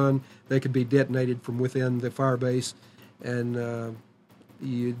overrun, they could be detonated from within the fire base. And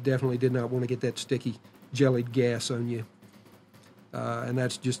you definitely did not want to get that sticky, jellied gas on you. And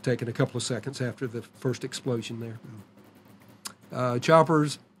that's just taken a couple of seconds after the first explosion there.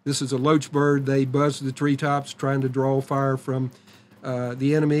 Choppers, this is a loach bird. They buzzed the treetops trying to draw fire from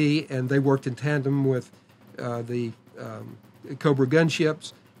the enemy, and they worked in tandem with the Cobra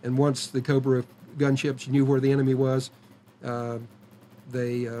gunships. And once the Cobra gunships knew where the enemy was,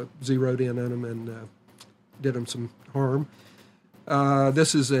 they zeroed in on them and did them some harm.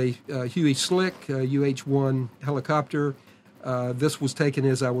 This is a Huey Slick UH-1 helicopter. This was taken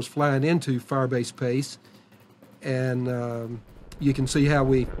as I was flying into Firebase Pace, and you can see how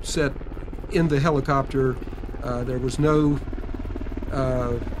we set in the helicopter. There was no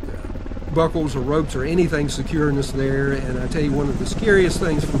buckles or ropes or anything securing us there, and I tell you, one of the scariest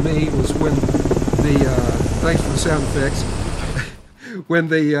things for me was when thanks for the sound effects, when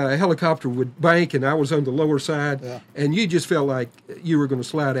the helicopter would bank and I was on the lower side, and you just felt like you were going to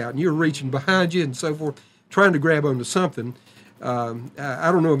slide out, and you were reaching behind you and so forth, trying to grab onto something. I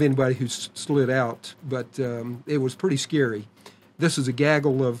don't know of anybody who slid out, but it was pretty scary. This is a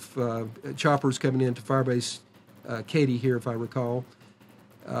gaggle of choppers coming into Firebase Katy here, if I recall.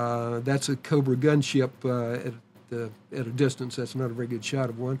 That's a Cobra gunship at a distance. That's not a very good shot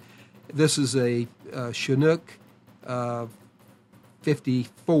of one. This is a Chinook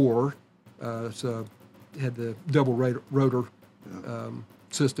 54. So had the double rotor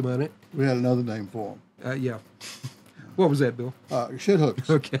system on it. We had another name for them. Yeah. What was that, Bill? Shit hooks.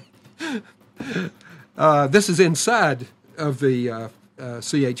 Okay. This is inside of the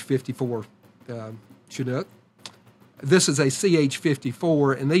CH-54 Chinook. This is a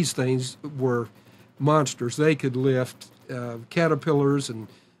CH-54, and these things were monsters. They could lift caterpillars and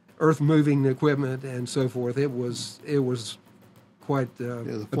earth-moving equipment and so forth. It was quite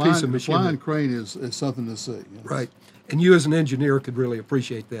a piece of machinery. The flying crane is something to see. Yes. Right. And you as an engineer could really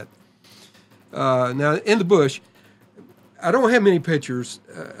appreciate that. Now, in the bush, I don't have many pictures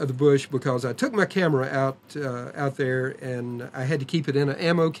of the bush because I took my camera out there and I had to keep it in an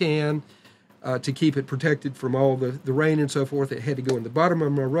ammo can. to keep it protected from all the rain and so forth. It had to go in the bottom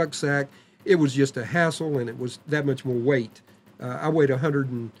of my rucksack. It was just a hassle, and it was that much more weight. I weighed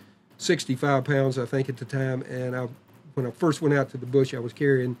 165 pounds, I think, at the time, and when I first went out to the bush, I was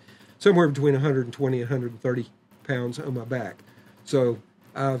carrying somewhere between 120 and 130 pounds on my back. So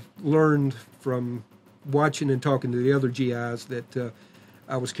I've learned from watching and talking to the other GIs that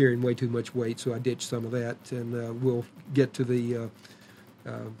I was carrying way too much weight, so I ditched some of that, and we'll get to the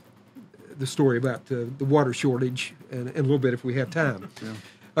story about the water shortage in a little bit if we have time. Yeah.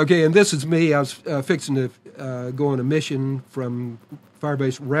 Okay, and this is me. I was fixing to go on a mission from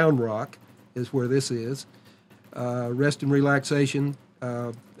Firebase Round Rock, is where this is. Rest and relaxation.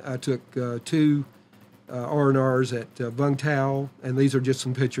 I took 2 R&Rs at Vung Tau, and these are just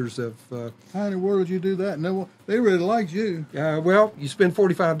some pictures of... How in the world did you do that? No, they really liked you. Well, you spend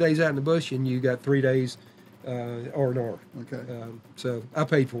 45 days out in the bush, and you got 3 days R&R. Okay. So I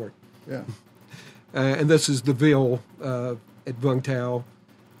paid for it. Yeah. And this is the Ville at Vung Tau.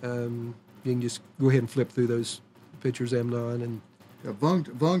 You can just go ahead and flip through those pictures, Amnon. And Yeah,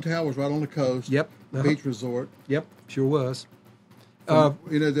 Vung Tau was right on the coast. Yep. Beach resort. Yep, sure was.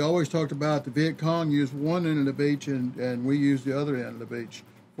 They always talked about the Viet Cong used one end of the beach, and we used the other end of the beach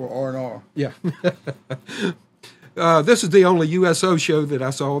for R&R. Yeah. This is the only USO show that I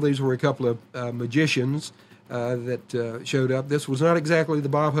saw. These were a couple of magicians that showed up. This was not exactly the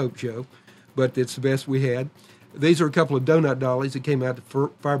Bob Hope show, but it's the best we had. These are a couple of donut dollies that came out to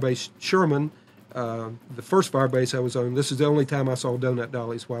Firebase Sherman, the first Firebase I was on. This is the only time I saw donut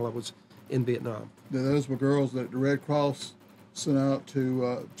dollies while I was in Vietnam. Now, those were girls that the Red Cross sent out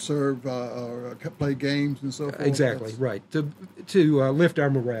to serve or play games and so forth. Exactly, right. To lift our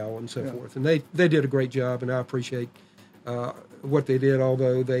morale and so forth. And they did a great job, and I appreciate what they did,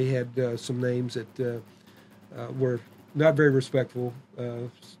 although they had some names that were not very respectful,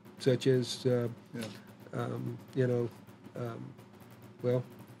 such as, the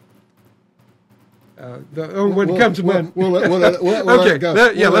only one that comes to mind. We'll let it go.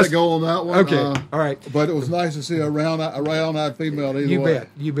 Let's go on that one. Okay, all right. But it was nice to see a round-eyed female either way.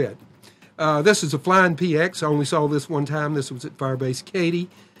 You bet. This is a Flying PX. I only saw this one time. This was at Firebase Katy.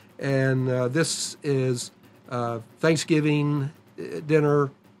 And this is Thanksgiving dinner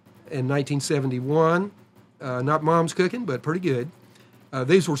in 1971. Not mom's cooking, but pretty good.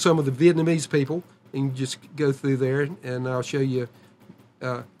 These were some of the Vietnamese people. You can just go through there, and I'll show you.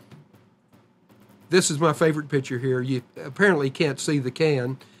 This is my favorite picture here. You apparently can't see the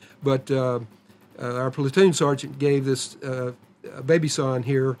can, but our platoon sergeant gave this baby son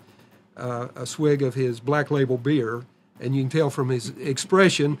here a swig of his Black Label beer, and you can tell from his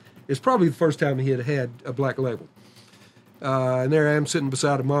expression, it's probably the first time he had had a Black Label. And there I am sitting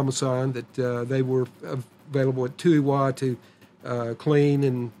beside a mama son that they were available at Tui Wa to clean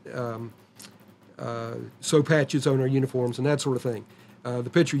and sew patches on our uniforms and that sort of thing. The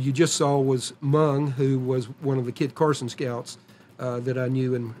picture you just saw was Mung, who was one of the Kit Carson scouts that I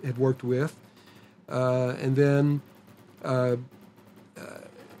knew and had worked with. And then the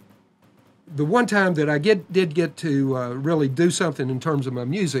one time that I did get to really do something in terms of my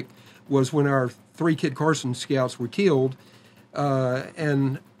music was when our 3 Kit Carson scouts were killed,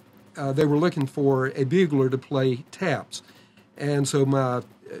 and they were looking for a bugler to play taps. And so my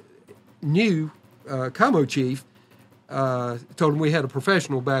new commo chief told him we had a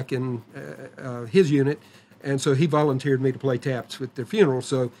professional back in his unit, and so he volunteered me to play taps at their funeral.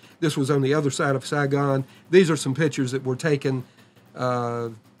 So this was on the other side of Saigon. These are some pictures that were taken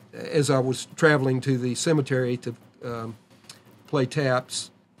as I was traveling to the cemetery to play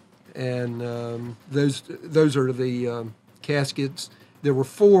taps, and those are the caskets. There were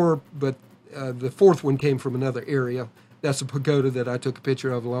 4, but the 4th one came from another area. That's a pagoda that I took a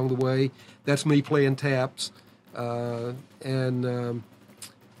picture of along the way. That's me playing taps. And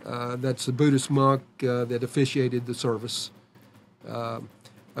that's the Buddhist monk that officiated the service.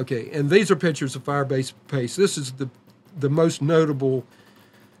 Okay, and these are pictures of Firebase Pace. This is the most notable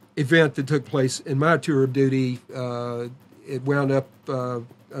event that took place in my tour of duty. It wound up on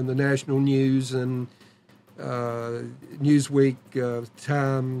the national news and Newsweek,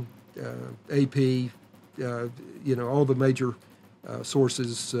 Time, AP, all the major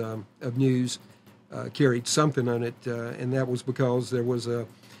sources of news carried something on it, and that was because there was a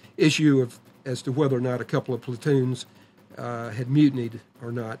issue as to whether or not a couple of platoons had mutinied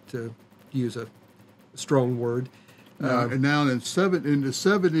or not, to use a strong word. And now in the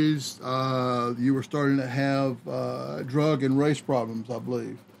 70s, you were starting to have drug and race problems, I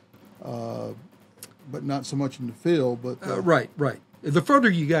believe, but not so much in the field. But right. The further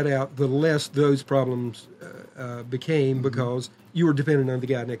you got out, the less those problems became, because you were dependent on the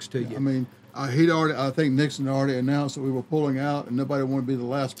guy next to you. I mean, I think Nixon already announced that we were pulling out, and nobody wanted to be the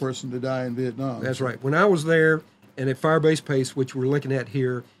last person to die in Vietnam. That's right. When I was there, and at Firebase Pace, which we're looking at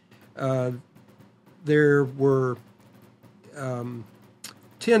here, there were 10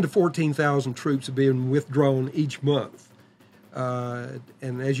 to 14,000 troops being withdrawn each month. And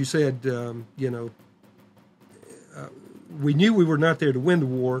as you said, we knew we were not there to win the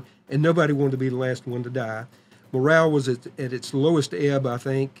war, and nobody wanted to be the last one to die. Morale was at its lowest ebb, I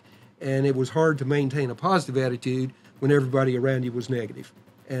think, and it was hard to maintain a positive attitude when everybody around you was negative.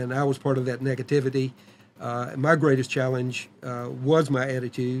 And I was part of that negativity. My greatest challenge was my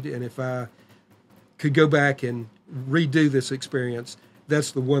attitude, and if I could go back and redo this experience,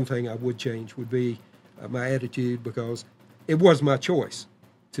 that's the one thing I would change, would be my attitude, because it was my choice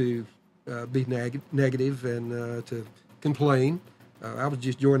to be negative and to complain. I was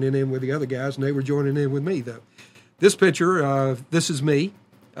just joining in with the other guys, and they were joining in with me, though. This picture, this is me.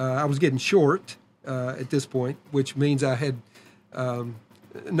 I was getting short at this point, which means I had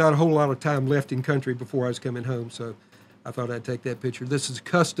not a whole lot of time left in country before I was coming home, so I thought I'd take that picture. This is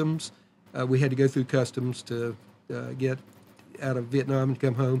customs. We had to go through customs to get out of Vietnam and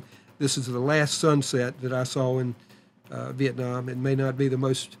come home. This is the last sunset that I saw in Vietnam. It may not be the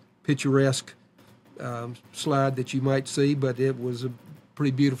most picturesque slide that you might see, but it was a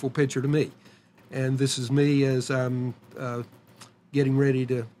pretty beautiful picture to me. And this is me as I'm getting ready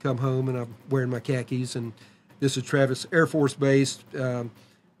to come home, and I'm wearing my khakis. And this is Travis Air Force Base,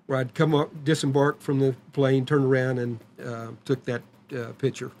 where I'd come up, disembarked from the plane, turned around, and took that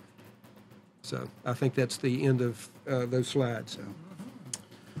picture. So I think that's the end of those slides.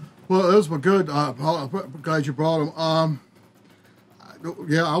 Well, those were good. I'm glad you brought them.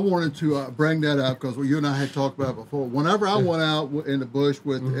 Yeah, I wanted to bring that up because you and I had talked about it before. Whenever I went out in the bush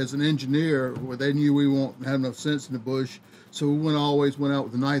as an engineer, where they knew we won't have enough sense in the bush, so we always went out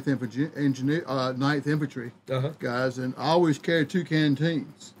with the 9th Infantry guys, and I always carried 2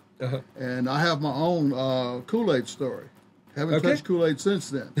 canteens. And I have my own Kool-Aid story. Haven't touched Kool-Aid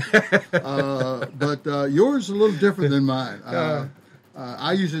since then. But yours is a little different than mine.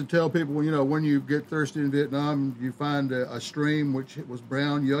 I usually tell people, when you get thirsty in Vietnam, you find a stream which was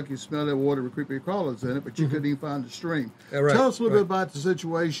brown, yucky, smell that water with creepy crawlers in it, but you couldn't even find the stream. Right, tell us a little bit about the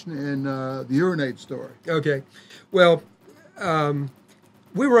situation and the urinate story. Okay. Well,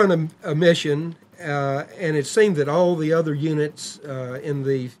 we were on a mission, and it seemed that all the other units in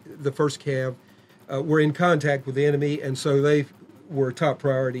the first cav were in contact with the enemy, and so they were top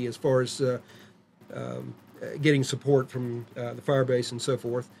priority as far as getting support from the fire base and so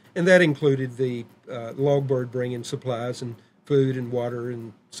forth. And that included the Logbird bringing supplies and food and water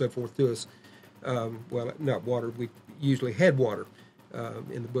and so forth to us. Well, not water. We usually had water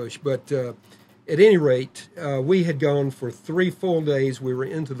in the bush. But at any rate, we had gone for 3 full days. We were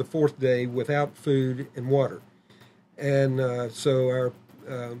into the 4th day without food and water. And so our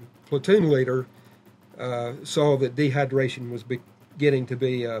platoon leader saw that dehydration was getting to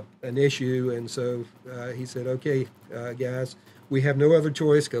be an issue, and so he said, okay, guys, we have no other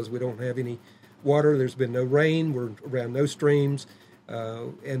choice because we don't have any water. There's been no rain. We're around no streams.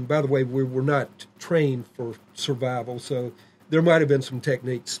 And by the way, we were not trained for survival, so there might have been some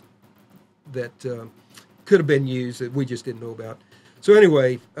techniques that could have been used that we just didn't know about. So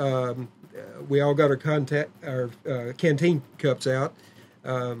anyway, we all got our canteen cups out,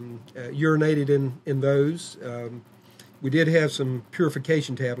 urinated in those. We did have some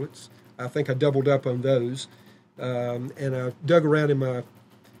purification tablets. I think I doubled up on those. And I dug around in my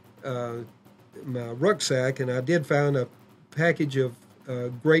rucksack, and I did find a package of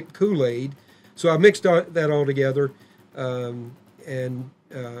grape Kool-Aid. So I mixed that all together, and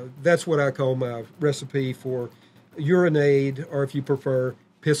that's what I call my recipe for urinade, or if you prefer,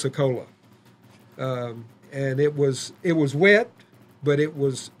 piss-a-cola. And it was wet, but it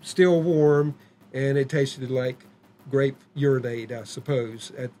was still warm, and it tasted like grape urinade, I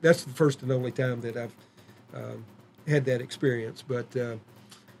suppose. That's the first and only time that I've had that experience, but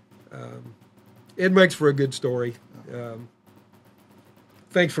it makes for a good story.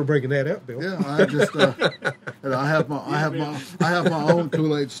 Thanks for bringing that up, Bill. Yeah, I just I have my own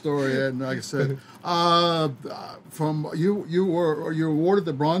Kool-Aid story, and like I said, from you were awarded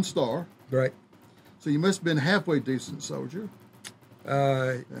the Bronze Star, right? So you must have been halfway decent soldier.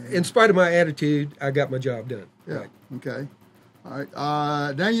 In spite of my attitude, I got my job done. Yeah. Right. Okay. All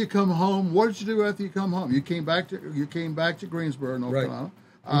right. Now you come home. What did you do after you come home? You came back to Greensboro, North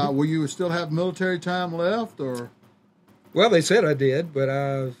Carolina. Will you still have military time left, or? Well, they said I did, but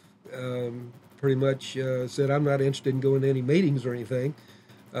I pretty much said I'm not interested in going to any meetings or anything.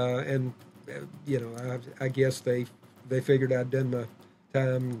 And I guess they figured I'd done my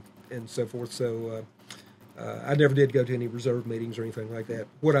time. and so forth. So I never did go to any reserve meetings or anything like that.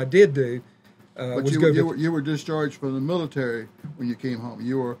 What I did do but was you were discharged from the military when you came home.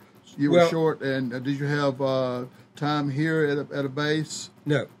 You were short, and did you have time here at a base?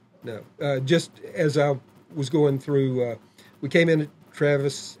 No. Just as I was going through, we came in at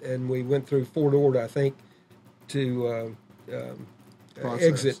Travis, and we went through Fort Ord, I think, to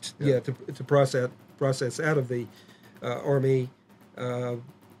exit. Yeah, to process out of the Army.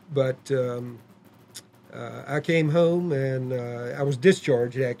 But I came home, and I was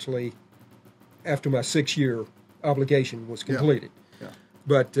discharged actually after my 6-year obligation was completed. Yeah.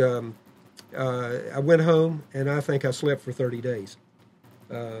 But I went home, and I think I slept for 30 days.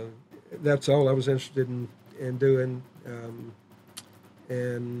 That's all I was interested in doing,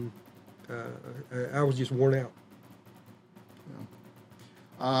 and I was just worn out.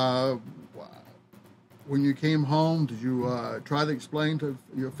 Yeah. When you came home, did you try to explain to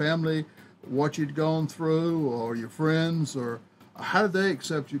your family what you'd gone through, or your friends, or how did they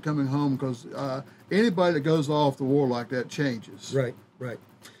accept you coming home? Because anybody that goes off the war like that changes. Right.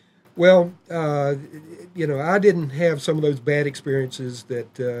 Well, I didn't have some of those bad experiences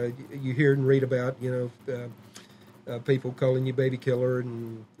that you hear and read about, people calling you baby killer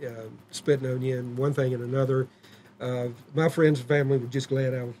and spitting on you and one thing and another. My friends and family were just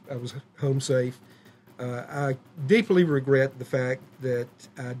glad I was home safe. I deeply regret the fact that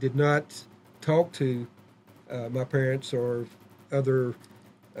I did not talk to my parents or other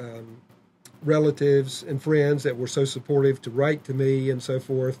relatives and friends that were so supportive to write to me and so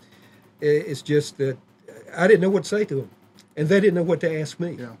forth. It's just that I didn't know what to say to them, and they didn't know what to ask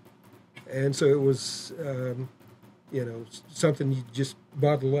me. Yeah. And so it was, something you just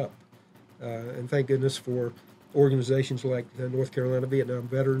bottle up. And thank goodness for organizations like the North Carolina Vietnam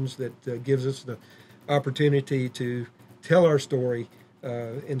Veterans that gives us the opportunity to tell our story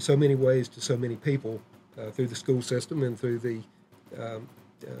in so many ways to so many people through the school system and through the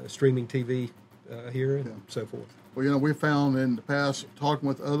streaming TV here and so forth. Well, we found in the past, talking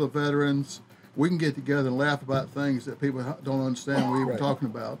with other veterans, we can get together and laugh about things that people don't understand we were talking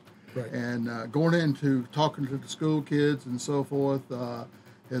about. Right. And going into talking to the school kids and so forth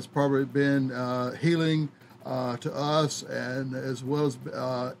has probably been healing to us, and as well as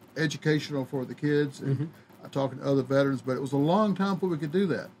educational for the kids and talking to other veterans. But it was a long time before we could do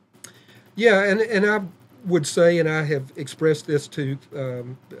that. Yeah, and I would say, and I have expressed this to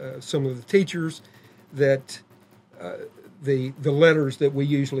some of the teachers, that the letters that we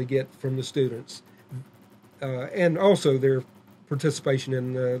usually get from the students, and also their participation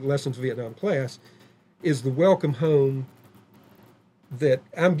in the Lessons of Vietnam class, is the welcome home that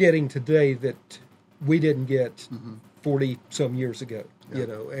I'm getting today that we didn't get 40 some years ago.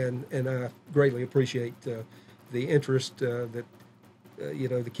 And I greatly appreciate the interest that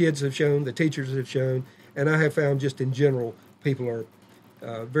the kids have shown, the teachers have shown, and I have found just in general people are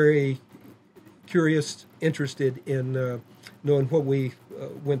very curious, interested in knowing what we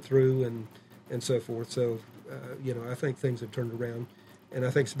went through and so forth. So, I think things have turned around, and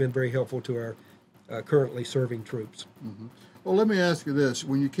I think it's been very helpful to our currently serving troops. Mm-hmm. Well, let me ask you this.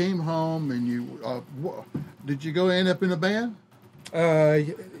 When you came home and you, did you go end up in a band?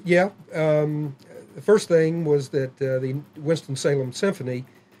 Yeah. The first thing was that the Winston-Salem Symphony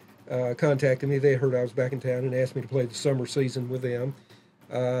contacted me. They heard I was back in town and asked me to play the summer season with them.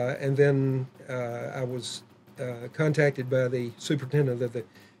 And then I was contacted by the superintendent of the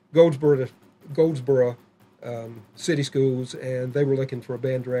Goldsboro city schools, and they were looking for a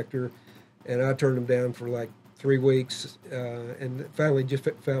band director, and I turned them down for like 3 weeks, and finally just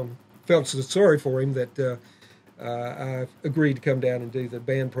felt so sorry for him that I agreed to come down and do the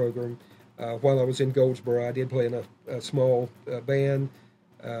band program. While I was in Goldsboro, I did play in a small band,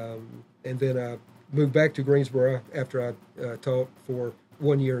 and then I moved back to Greensboro after I taught for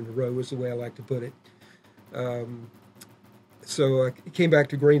 1 year in a row, is the way I like to put it. So I came back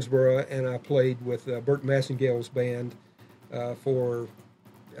to Greensboro, and I played with Burt Massengale's band for,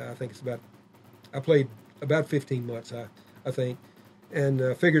 I played about 15 months, I think,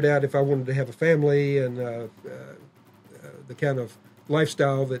 and figured out if I wanted to have a family and the kind of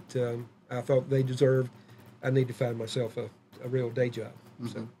lifestyle that I thought they deserved, I need to find myself a real day job.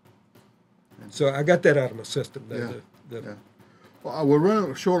 So I got that out of my system. Well, we're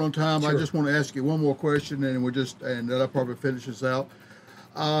running short on time. Sure. I just want to ask you one more question, and that'll probably finish this out.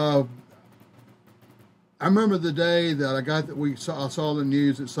 I remember the day that I saw the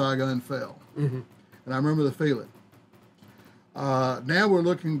news that Saigon fell, and I remember the feeling. Now we're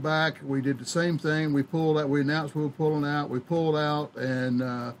looking back. We did the same thing. We pulled out. We announced we were pulling out. We pulled out,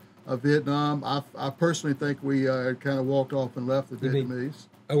 and Vietnam. I personally think we kind of walked off and left the Vietnamese.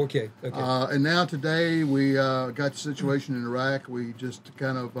 Oh, okay. And now today we got the situation in Iraq. We just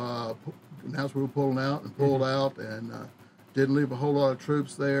kind of announced we were pulling out and pulled out, and didn't leave a whole lot of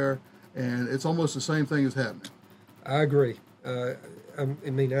troops there. And it's almost the same thing is happening. I agree. I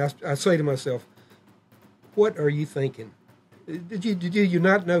say to myself, what are you thinking? Did you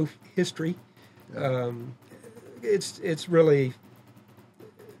not know history? Yeah. It's really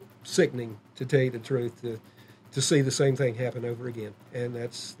sickening, to tell you the truth, to see the same thing happen over again, and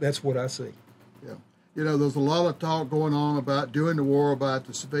that's what I see. Yeah, there's a lot of talk going on about during the war about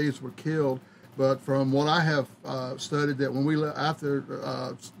the civilians were killed, but from what I have studied, that when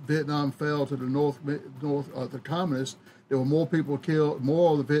after Vietnam fell to the north the communists, there were more people killed,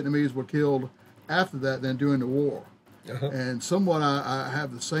 more of the Vietnamese were killed after that than during the war. Uh-huh. And somewhat I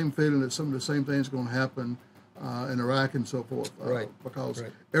have the same feeling that some of the same things are going to happen in Iraq and so forth. Right. Because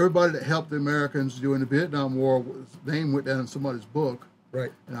Right. everybody that helped the Americans during the Vietnam War, his name went down in somebody's book.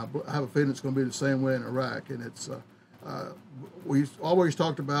 Right. And I have a feeling it's going to be the same way in Iraq. And it's we always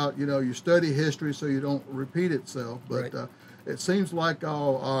talked about, you study history so you don't repeat itself. But Right. It seems like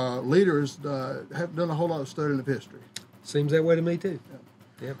our leaders haven't done a whole lot of studying of history. Seems that way to me too.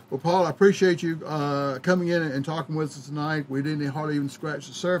 Yeah. Well, Paul, I appreciate you coming in and talking with us tonight. We didn't hardly even scratch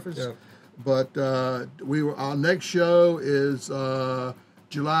the surface. Yeah. But our next show is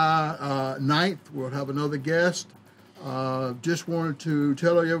July 9th. We'll have another guest. Just wanted to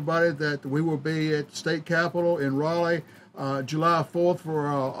tell everybody that we will be at the State Capitol in Raleigh July 4th for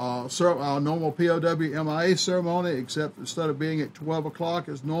our normal POW MIA ceremony, except instead of being at 12 o'clock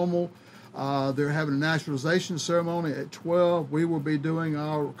as normal, they're having a nationalization ceremony at 12. We will be doing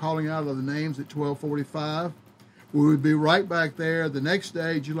our calling out of the names at 12:45. We will be right back there the next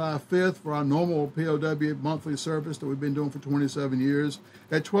day, July 5th, for our normal POW monthly service that we've been doing for 27 years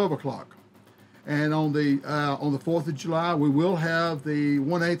at 12 o'clock. And on the 4th of July, we will have the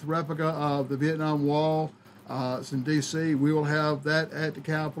 1/8 replica of the Vietnam Wall. It's in D.C. We will have that at the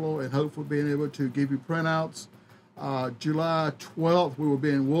Capitol, and hopefully being able to give you printouts. July 12th, we will be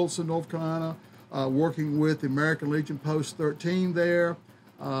in Wilson, North Carolina, working with the American Legion Post 13 there,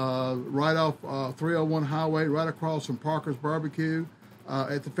 right off 301 Highway, right across from Parker's Barbecue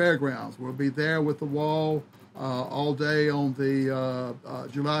at the fairgrounds. We'll be there with the wall all day on the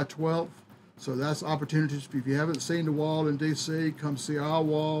July 12th. So that's opportunities. If you haven't seen the wall in D.C., come see our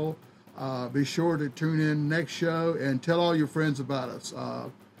wall. Be sure to tune in next show and tell all your friends about us.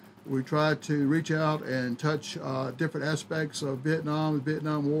 We try to reach out and touch different aspects of Vietnam, the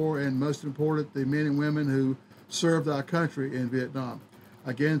Vietnam War, and most important, the men and women who served our country in Vietnam.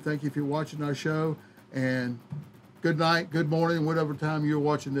 Again, thank you for watching our show, and good night, good morning, whatever time you're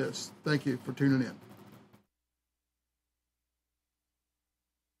watching this. Thank you for tuning in.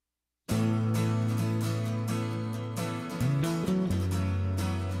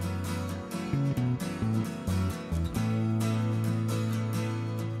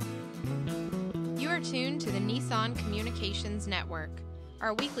 Tuned to the Nissan Communications Network.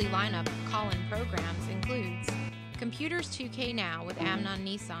 Our weekly lineup of call-in programs includes Computers 2K Now with Amnon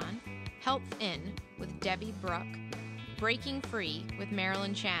Nissan, Help In with Debbie Bruck, Breaking Free with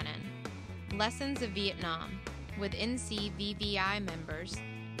Marilyn Shannon, Lessons of Vietnam with NCVVI members,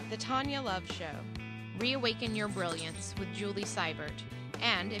 The Tanya Love Show, Reawaken Your Brilliance with Julie Seibert,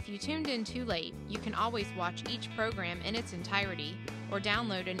 and if you tuned in too late, you can always watch each program in its entirety or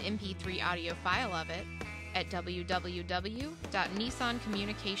download an MP3 audio file of it at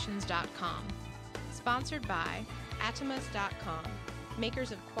www.nissancommunications.com. Sponsored by Atomus.com,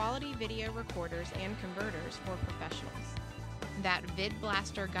 makers of quality video recorders and converters for professionals.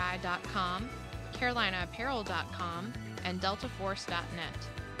 ThatVidBlasterGuy.com, CarolinaApparel.com, and DeltaForce.net.